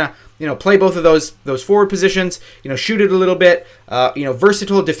 You can kind of, play both of those forward positions, shoot it a little bit,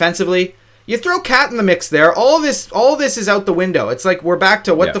 versatile defensively. You throw Cat in the mix there. All this is out the window. It's like we're back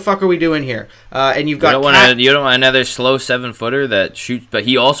to what the fuck are we doing here? And you've got you don't want another slow 7-footer that shoots, but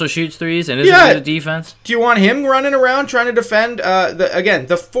he also shoots threes and isn't good at defense. Do you want him running around trying to defend?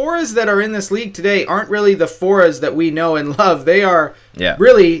 The fours that are in this league today aren't really the fours that we know and love. They are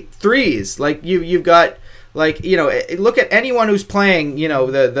really threes. Like you've got. Like, look at anyone who's playing,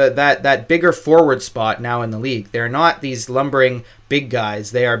 that bigger forward spot now in the league. They're not these lumbering big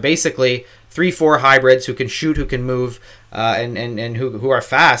guys. They are basically 3-4 hybrids who can shoot, who can move, and who are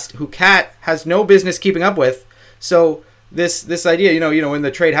fast, who Cat has no business keeping up with. So this idea, when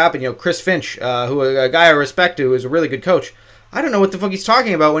the trade happened, Chris Finch, who a guy I respect, who is a really good coach, I don't know what the fuck he's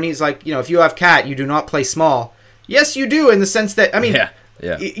talking about when he's like, if you have Cat, you do not play small. Yes, you do, in the sense that,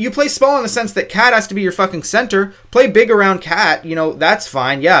 Yeah. You play small in the sense that Cat has to be your fucking center. Play big around Cat. That's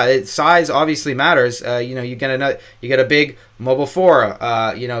fine. Yeah, size obviously matters. You get a big mobile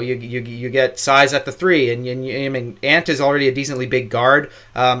 4. You get size at the 3, and I mean, Ant is already a decently big guard.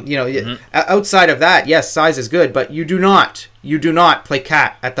 Outside of that, yes, size is good, but you do not play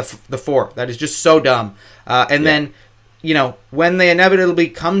Cat at the 4. That is just so dumb. Then, when they inevitably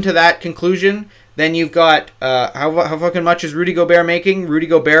come to that conclusion, then you've got how fucking much is Rudy Gobert making? Rudy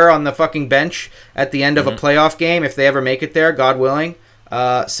Gobert on the fucking bench at the end of a playoff game, if they ever make it there, God willing.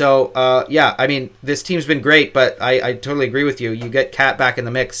 I mean, this team's been great, but I totally agree with you. You get Cat back in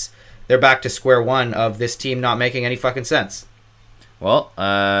the mix, they're back to square one of this team not making any fucking sense. Well,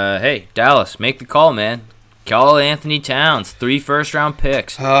 hey, Dallas, make the call, man. Call Anthony Towns, 3 first-round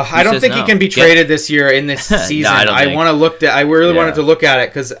picks. I don't think he can be traded this year in this season. I really wanted to look at it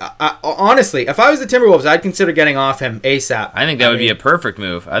because honestly, if I was the Timberwolves, I'd consider getting off him ASAP. I think that would be a perfect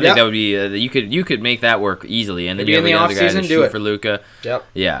move. I think that would be you could make that work easily, and then you have the other guy to shoot for Luka. Yep.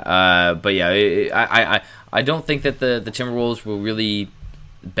 Yeah. But yeah, I don't think that the Timberwolves will really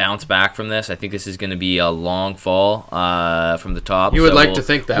bounce back from this. I think this is going to be a long fall from the top. You would like to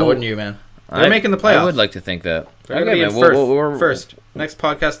think that, wouldn't you, man? They're making the playoffs. I would like to think that. They're going to be in first. Next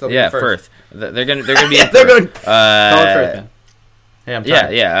podcast, they'll be in first. They're going to be in they're first. Going. Call it first, man. Hey, I'm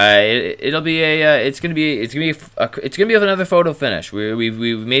tired. It'll be it's gonna be another photo finish.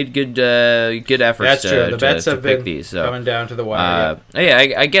 We've made good efforts. That's true. The bets have been these, coming down to the wire.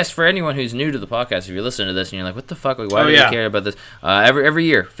 I guess for anyone who's new to the podcast, if you're listening to this and you're like, what the fuck? Why do you care about this? Every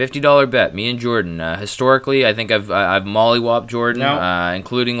year, $50 bet. Me and Jordan. Historically, I think I've mollywopped Jordan,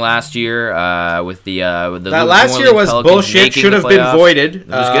 including last year with the that last year was Pelicans bullshit. Should have been voided. It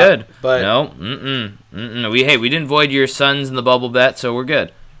was good, but no. We didn't void your Suns in the bubble bet, so we're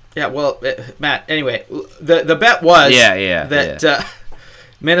good. Yeah, well, Matt. Anyway, the bet was that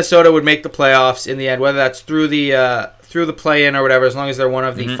Minnesota would make the playoffs in the end, whether that's through the play-in or whatever. As long as they're one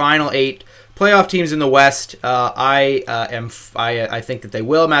of the final 8 playoff teams in the West, I think that they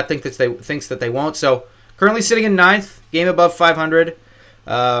will. Matt thinks that they won't. So currently sitting in 9th, game above 500.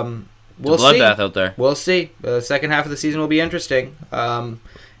 We'll see. Bloodbath out there. We'll see. The second half of the season will be interesting.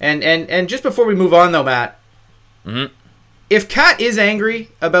 And just before we move on, though, Matt, if Cat is angry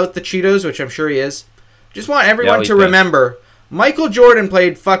about the Cheetos, which I'm sure he is, just want everyone to remember, Michael Jordan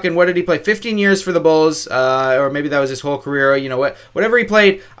played what did he play? 15 years for the Bulls, or maybe that was his whole career. Whatever he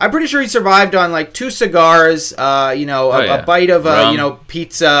played, I'm pretty sure he survived on like 2 cigars, a bite of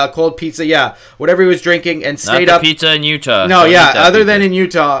pizza, cold pizza, whatever he was drinking, and stayed up. Pizza in Utah. No, other than in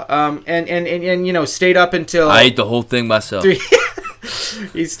Utah, and stayed up until I ate the whole thing myself.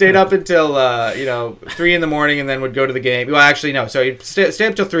 He stayed up until 3 in the morning and then would go to the game. Well, actually, no. So he'd stay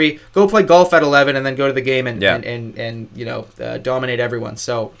up till 3, go play golf at 11, and then go to the game and dominate everyone.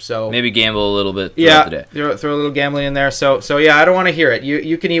 So maybe gamble a little bit throughout the day. Throw a little gambling in there. So I don't want to hear it.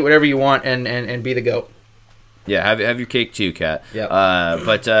 You can eat whatever you want and be the GOAT. Yeah, have your cake too, Kat. Yeah.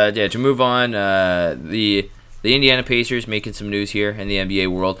 To move on, the Indiana Pacers making some news here in the NBA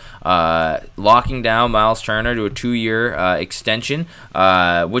world, locking down Miles Turner to a 2-year extension,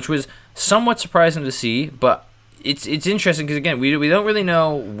 which was somewhat surprising to see, but it's interesting because, again, we don't really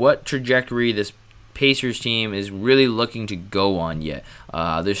know what trajectory this Pacers team is really looking to go on yet.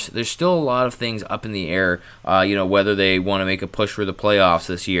 There's still a lot of things up in the air, whether they want to make a push for the playoffs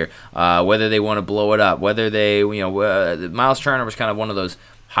this year, whether they want to blow it up, whether they, Miles Turner was kind of one of those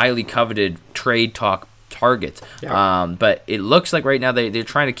highly coveted trade talk targets. But it looks like right now they're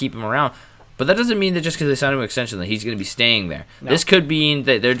trying to keep him around. But that doesn't mean that just because they signed him an extension that he's going to be staying there. No. This could mean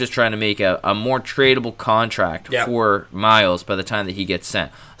that they're just trying to make a more tradable contract for Miles by the time that he gets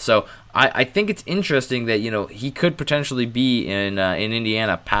sent. So I think it's interesting that he could potentially be in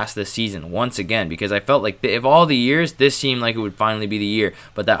Indiana past this season once again, because I felt like of all the years, this seemed like it would finally be the year.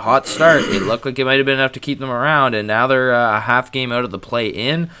 But that hot start, it looked like it might have been enough to keep them around, and now they're a half game out of the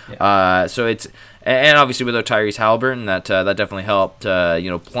play-in. So it's. And obviously without Tyrese Halliburton, that definitely helped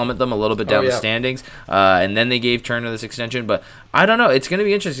plummet them a little bit down the standings. And then they gave Turner this extension. But I don't know. It's going to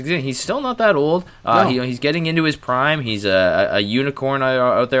be interesting. He's still not that old. He's getting into his prime. He's a unicorn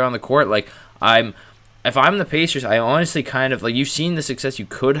out there on the court. If I'm the Pacers, I honestly kind of, you've seen the success you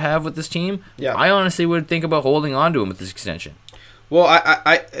could have with this team. Yeah. I honestly would think about holding on to him with this extension. Well,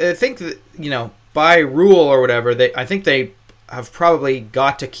 I think that, by rule or whatever, I think they have probably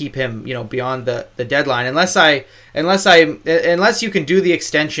got to keep him, beyond the deadline, unless you can do the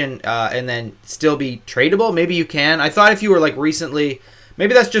extension and then still be tradable. Maybe you can. I thought if you were recently,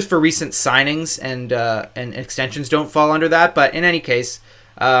 maybe that's just for recent signings and extensions don't fall under that. But in any case,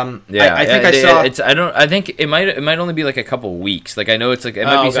 I think I saw. I think it might only be like a couple weeks. Like I know it's like it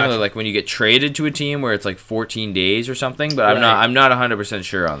might be similar like when you get traded to a team where it's like 14 days or something. But I'm not 100%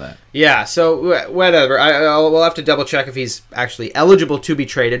 sure on that. Yeah. So whatever. We'll have to double check if he's actually eligible to be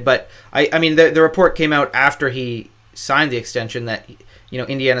traded. But I mean the report came out after he signed the extension that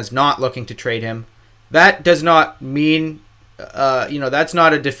Indiana's not looking to trade him. That does not mean. That's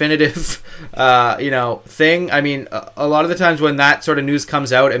not a definitive, thing. I mean, a lot of the times when that sort of news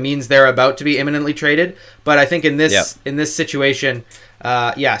comes out, it means they're about to be imminently traded. But I think in this situation,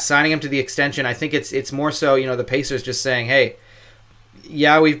 signing him to the extension, I think it's more so, the Pacers just saying, hey,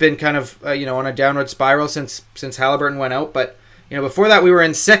 yeah, we've been kind of, on a downward spiral since Haliburton went out. But, before that, we were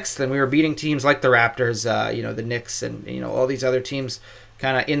in 6th and we were beating teams like the Raptors, the Knicks and, all these other teams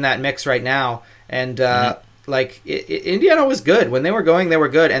kind of in that mix right now. And, Indiana was good when they were going. They were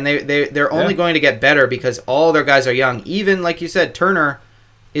good, and they're only going to get better because all their guys are young. Even like you said, Turner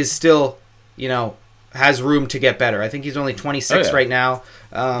is still, has room to get better. I think he's only 26 right now.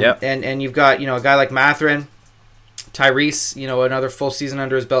 And you've got a guy like Mathurin, Tyrese, another full season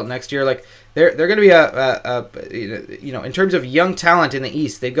under his belt next year. Like they're going to be a in terms of young talent in the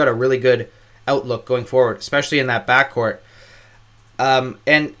East, they've got a really good outlook going forward, especially in that backcourt.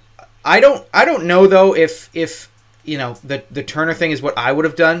 And I don't know though if the Turner thing is what I would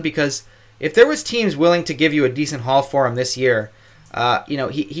have done, because if there was teams willing to give you a decent haul for him this year,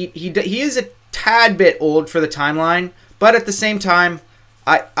 he is a tad bit old for the timeline, but at the same time,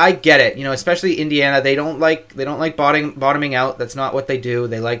 I get it. Especially Indiana, they don't like bottoming out. That's not what they do.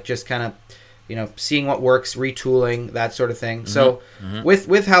 They like just kind of seeing what works, retooling, that sort of thing. So with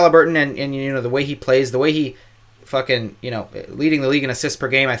Haliburton and the way he plays, the way he fucking leading the league in assists per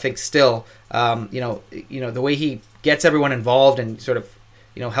game, I think still the way he gets everyone involved and sort of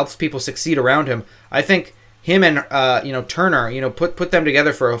helps people succeed around him, I think him and Turner put them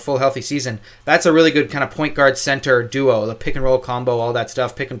together for a full healthy season, that's a really good kind of point guard center duo, the pick and roll combo, all that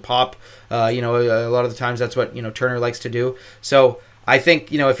stuff, pick and pop, a lot of the times that's what Turner likes to do. So I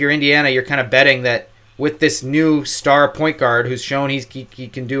think if you're Indiana, you're kind of betting that with this new star point guard who's shown he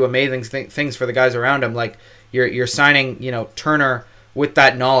can do amazing things for the guys around him, like you're signing, Turner with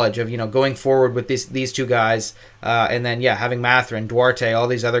that knowledge of, going forward with these two guys, and then having Mathurin, Duarte, all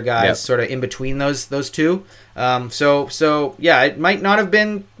these other guys sort of in between those two. So it might not have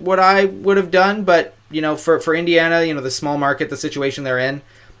been what I would have done, but for Indiana, the small market, the situation they're in,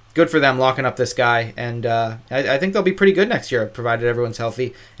 good for them locking up this guy, and I think they'll be pretty good next year, provided everyone's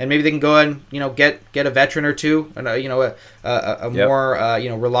healthy, and maybe they can go and get a veteran or two, and more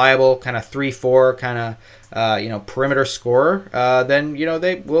reliable kind of 3-4 kind of perimeter scorer. Then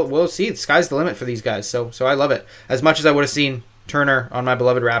we'll see. The sky's the limit for these guys. So I love it as much as I would have seen Turner on my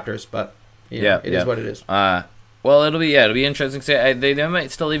beloved Raptors, but it is what it is. Well, it'll be interesting. They might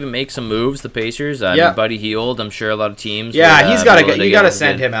still even make some moves. The Pacers, Buddy Hield. I'm sure a lot of teams. Yeah, he's got to. You got to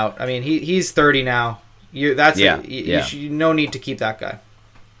send him out. I mean, he's 30 now. You no need to keep that guy.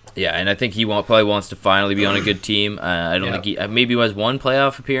 Yeah, and I think he probably wants to finally be on a good team. I don't think he maybe has one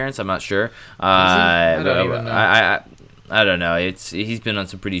playoff appearance. I'm not sure. I don't even know. I don't know. He's been on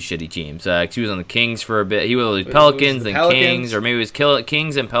some pretty shitty teams. He was on the Kings for a bit. He was Pelicans, then Pelicans? Kings, or maybe it was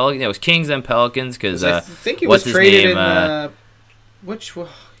Kings and Pelicans. It was Kings and Pelicans because I think he was traded in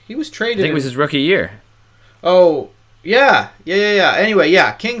he was traded. I think it was his rookie year. Oh yeah. Anyway,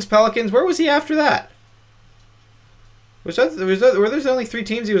 Kings, Pelicans. Where was he after that? Were there only 3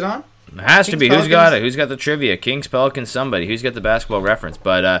 teams he was on? It has Kings, to be. Pelicans? Who's got it? Who's got the trivia? Kings, Pelicans, somebody. Who's got the basketball reference?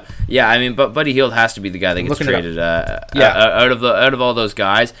 But but Buddy Hield has to be the guy that gets traded. Out of all those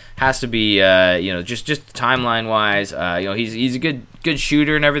guys, has to be. Just timeline wise, he's a good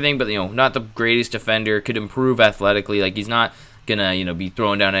shooter and everything, but not the greatest defender. Could improve athletically. Like he's not gonna be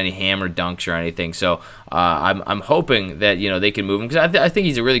throwing down any hammer dunks or anything. So I'm hoping that they can move him, because I think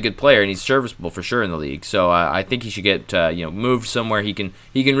he's a really good player and he's serviceable for sure in the league. So I think he should get moved somewhere he can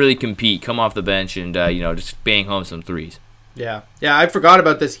really compete, come off the bench and just bang home some threes. Yeah, I forgot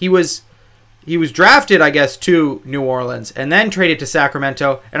about this. He was drafted, I guess, to New Orleans and then traded to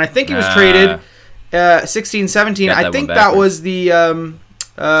Sacramento, and I think he was traded 16-17. I think that was the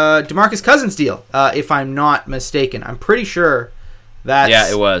DeMarcus Cousins deal, if I'm not mistaken. I'm pretty sure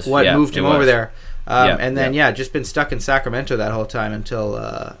that's it was. what moved him over there. And then just been stuck in Sacramento that whole time until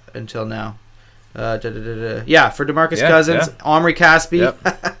now. For DeMarcus Cousins, Omri Caspi.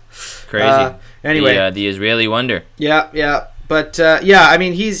 Crazy. Anyway, the Israeli wonder. Yeah. But I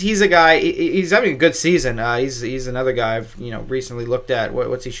mean, he's a guy. He's having a good season. He's another guy I've recently looked at.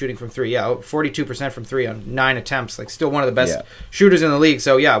 What's he shooting from 3? Yeah, 42% from 3 on 9 attempts. Like still one of the best shooters in the league.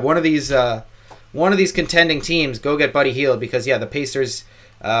 So one of these contending teams, go get Buddy Hield, because the Pacers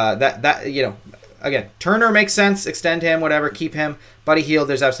Again, Turner makes sense. Extend him, whatever, keep him. Buddy Hield,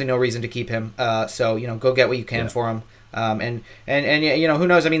 there's absolutely no reason to keep him. So go get what you can for him. And who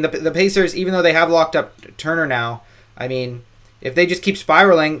knows? I mean, the Pacers, even though they have locked up Turner now, I mean, if they just keep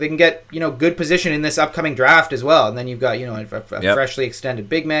spiraling, they can get good position in this upcoming draft as well. And then you've got a freshly extended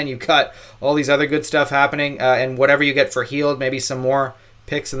big man. You've got all these other good stuff happening, and whatever you get for Hield, maybe some more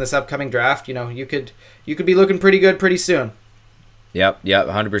picks in this upcoming draft. You could be looking pretty good pretty soon. Yep,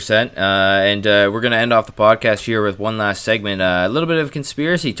 100%. And we're going to end off the podcast here with one last segment, a little bit of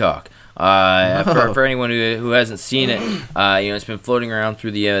conspiracy talk. For anyone who hasn't seen it, it's been floating around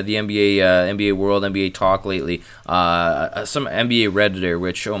through the NBA world, NBA talk lately. Some NBA Redditor,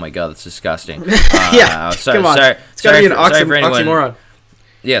 which, oh my god, that's disgusting. Come on. It's got to be an oxymoron.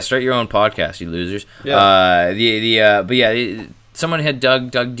 Yeah, start your own podcast, you losers. Yeah. Someone had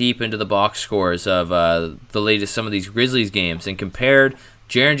dug deep into the box scores of the latest some of these Grizzlies games and compared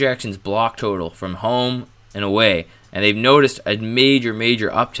Jaren Jackson's block total from home and away, and they've noticed a major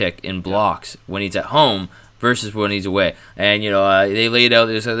uptick in blocks when he's at home versus when he's away. And they laid out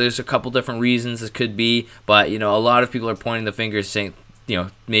there's a couple different reasons this could be, but a lot of people are pointing the fingers saying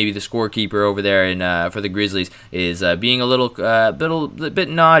maybe the scorekeeper over there for the Grizzlies is being a little bit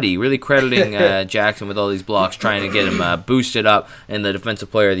naughty, really crediting Jackson with all these blocks, trying to get him boosted up in the Defensive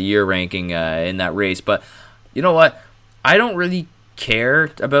Player of the Year ranking in that race. But you know what? I don't really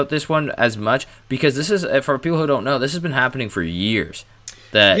care about this one as much because this is, for people who don't know, this has been happening for years.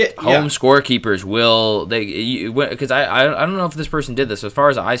 That home scorekeepers will because I don't know if this person did this. As far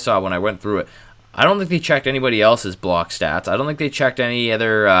as I saw when I went through it, I don't think they checked anybody else's block stats. I don't think they checked any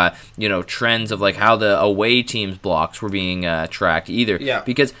other trends of like how the away team's blocks were being tracked either. Yeah.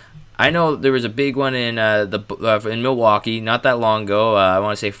 Because I know there was a big one in in Milwaukee not that long ago. I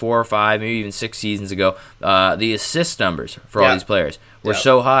want to say 4 or 5, maybe even 6 seasons ago. The assist numbers for all these players were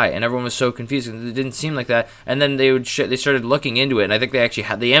so high, and everyone was so confused. It didn't seem like that. And then they started looking into it, and I think they actually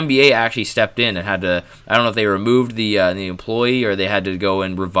had the NBA actually stepped in and had to. I don't know if they removed the employee or they had to go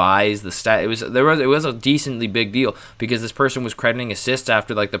and revise the stat. It was a decently big deal because this person was crediting assists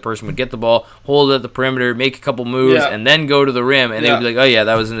after like the person would get the ball, hold it at the perimeter, make a couple moves, and then go to the rim, and they would be like, oh yeah,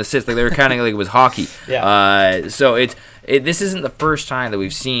 that was an assist. Like they were kind of like it was hockey. So this isn't the first time that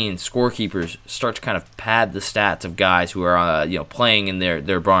we've seen scorekeepers start to kind of pad the stats of guys who are playing in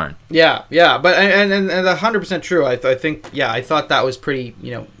their barn. But and 100% true. I think I thought that was pretty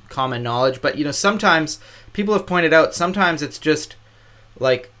common knowledge. But sometimes people have pointed out sometimes it's just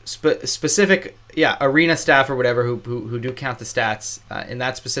like specific arena staff or whatever who do count the stats in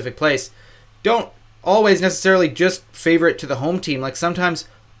that specific place don't always necessarily just favor it to the home team. Like sometimes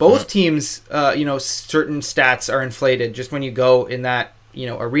both teams, certain stats are inflated just when you go in that,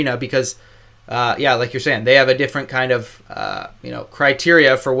 arena because, like you're saying, they have a different kind of,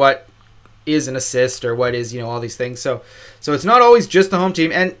 criteria for what is an assist or what is, all these things. So it's not always just the home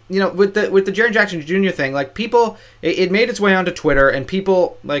team. And, with the Jaren Jackson Jr. thing, like people, it made its way onto Twitter and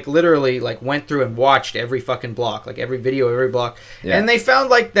people like literally like went through and watched every fucking block, like every video, every block. Yeah. And they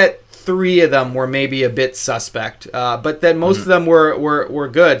found like that 3 of them were maybe a bit suspect, but then most of them were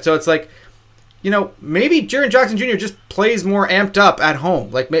good. So it's like, maybe Jaren Jackson Jr. just plays more amped up at home.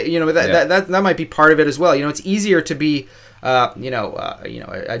 Like, that might be part of it as well. It's easier to be,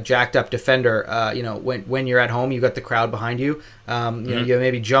 a jacked up defender. When you're at home, you got the crowd behind you. You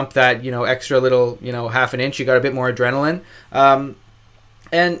maybe jump that, extra little, half an inch. You got a bit more adrenaline,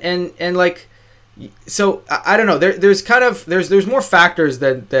 and like. So I don't know. There's more factors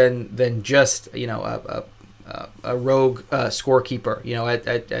than just a rogue scorekeeper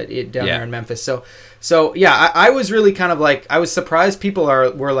at down there in Memphis. So I was really kind of like I was surprised people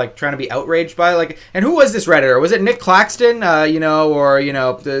were like trying to be outraged by it. Like, and who was this Redditor? Was it Nick Claxton? Or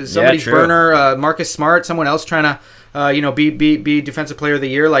somebody's burner, Marcus Smart, someone else trying to be Defensive Player of the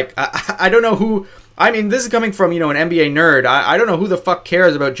Year? Like I don't know who. I mean, this is coming from, an NBA nerd. I don't know who the fuck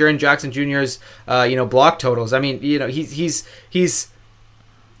cares about Jaren Jackson Jr.'s, block totals. I mean, he's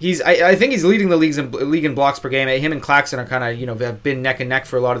I think he's leading the league in blocks per game. Him and Claxton are kind of, have been neck and neck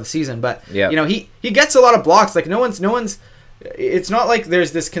for a lot of the season. But, he gets a lot of blocks. Like, no one's it's not like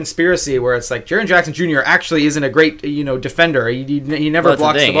there's this conspiracy where it's like Jaren Jackson Jr. actually isn't a great, defender. He never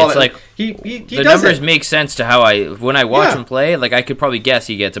blocks the ball. It's like he the numbers make sense to how when I watch him play. Like I could probably guess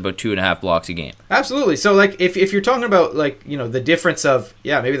he gets about 2.5 blocks a game. Absolutely. So like if you're talking about like the difference of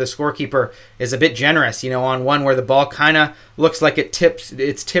maybe the scorekeeper is a bit generous. On one where the ball kind of looks like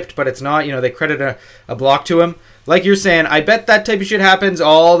it's tipped, but it's not. They credit a block to him. like you're saying, I bet that type of shit happens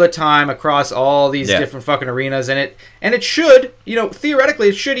all the time across all these Yeah. different fucking arenas, and it should, theoretically,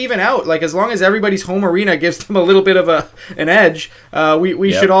 it should even out. Like, as long as everybody's home arena gives them a little bit of an edge, we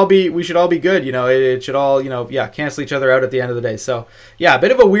Yep. should all be good. It should all cancel each other out at the end of the day. So yeah, a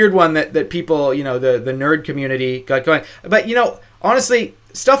bit of a weird one that people, the nerd community got going. But honestly,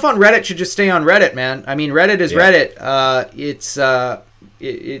 stuff on Reddit should just stay on Reddit, man. I mean, Reddit is Reddit. It's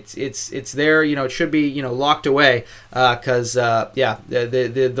there. It should be locked away because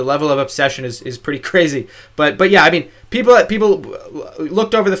the level of obsession is pretty crazy. But yeah, I mean, people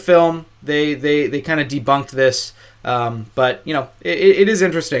looked over the film. They kind of debunked this. But it is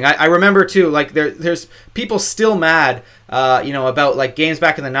interesting. I remember too, like there's people still mad about like games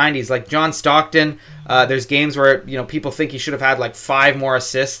back in the 90s, like John Stockton. There's games where people think he should have had like 5 more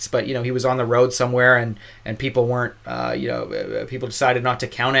assists, but he was on the road somewhere and people weren't people decided not to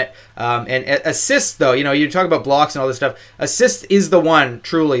count it. And assists, though, you talk about blocks and all this stuff. Assists is the one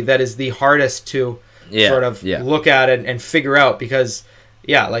truly that is the hardest to look at and figure out, because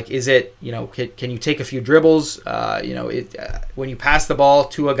like, is it, can you take a few dribbles? When you pass the ball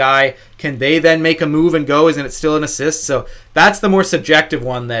to a guy, can they then make a move and go? Isn't it still an assist? So that's the more subjective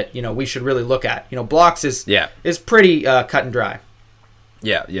one that, we should really look at. Blocks is pretty cut and dry.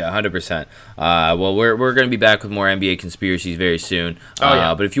 Yeah, 100%. Well, we're going to be back with more NBA conspiracies very soon.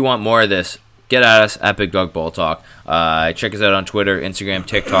 But if you want more of this, get at us at Big Dog Ball Talk. Check us out on Twitter, Instagram,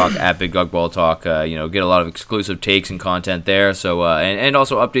 TikTok at Big Dog Ball Talk. Get a lot of exclusive takes and content there. So and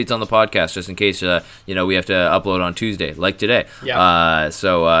also updates on the podcast, just in case we have to upload on Tuesday, like today. Yeah.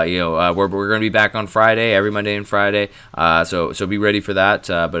 We're going to be back on Friday, every Monday and Friday. So be ready for that.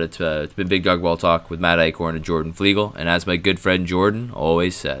 But it's been Big Dog Ball Talk with Matt Acorn and Jordan Flegel, and as my good friend Jordan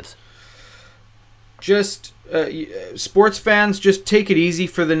always says, just. Sports fans, just take it easy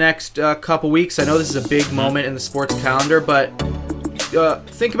for the next couple weeks. I know this is a big moment in the sports calendar, but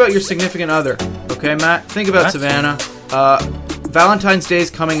think about your significant other. Okay, Matt? Think about Savannah. Valentine's Day is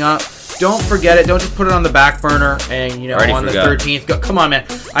coming up. Don't forget it. Don't just put it on the back burner and, on the 13th. Come on, man.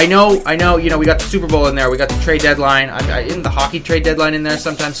 I know, we got the Super Bowl in there. We got the trade deadline. Isn't the hockey trade deadline in there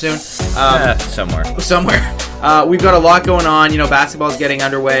sometime soon? Somewhere. We've got a lot going on. Basketball's getting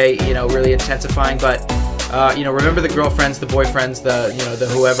underway, really intensifying, but remember the girlfriends, the boyfriends, the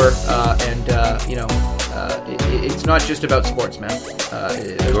whoever, it's not just about sports, man.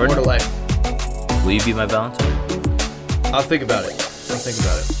 There's more to life. Will you be my Valentine? I'll think about it.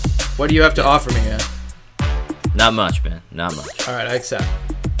 What do you have to offer me, man? Not much, man. Not much. All right, I accept.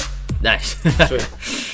 Nice. Sweet.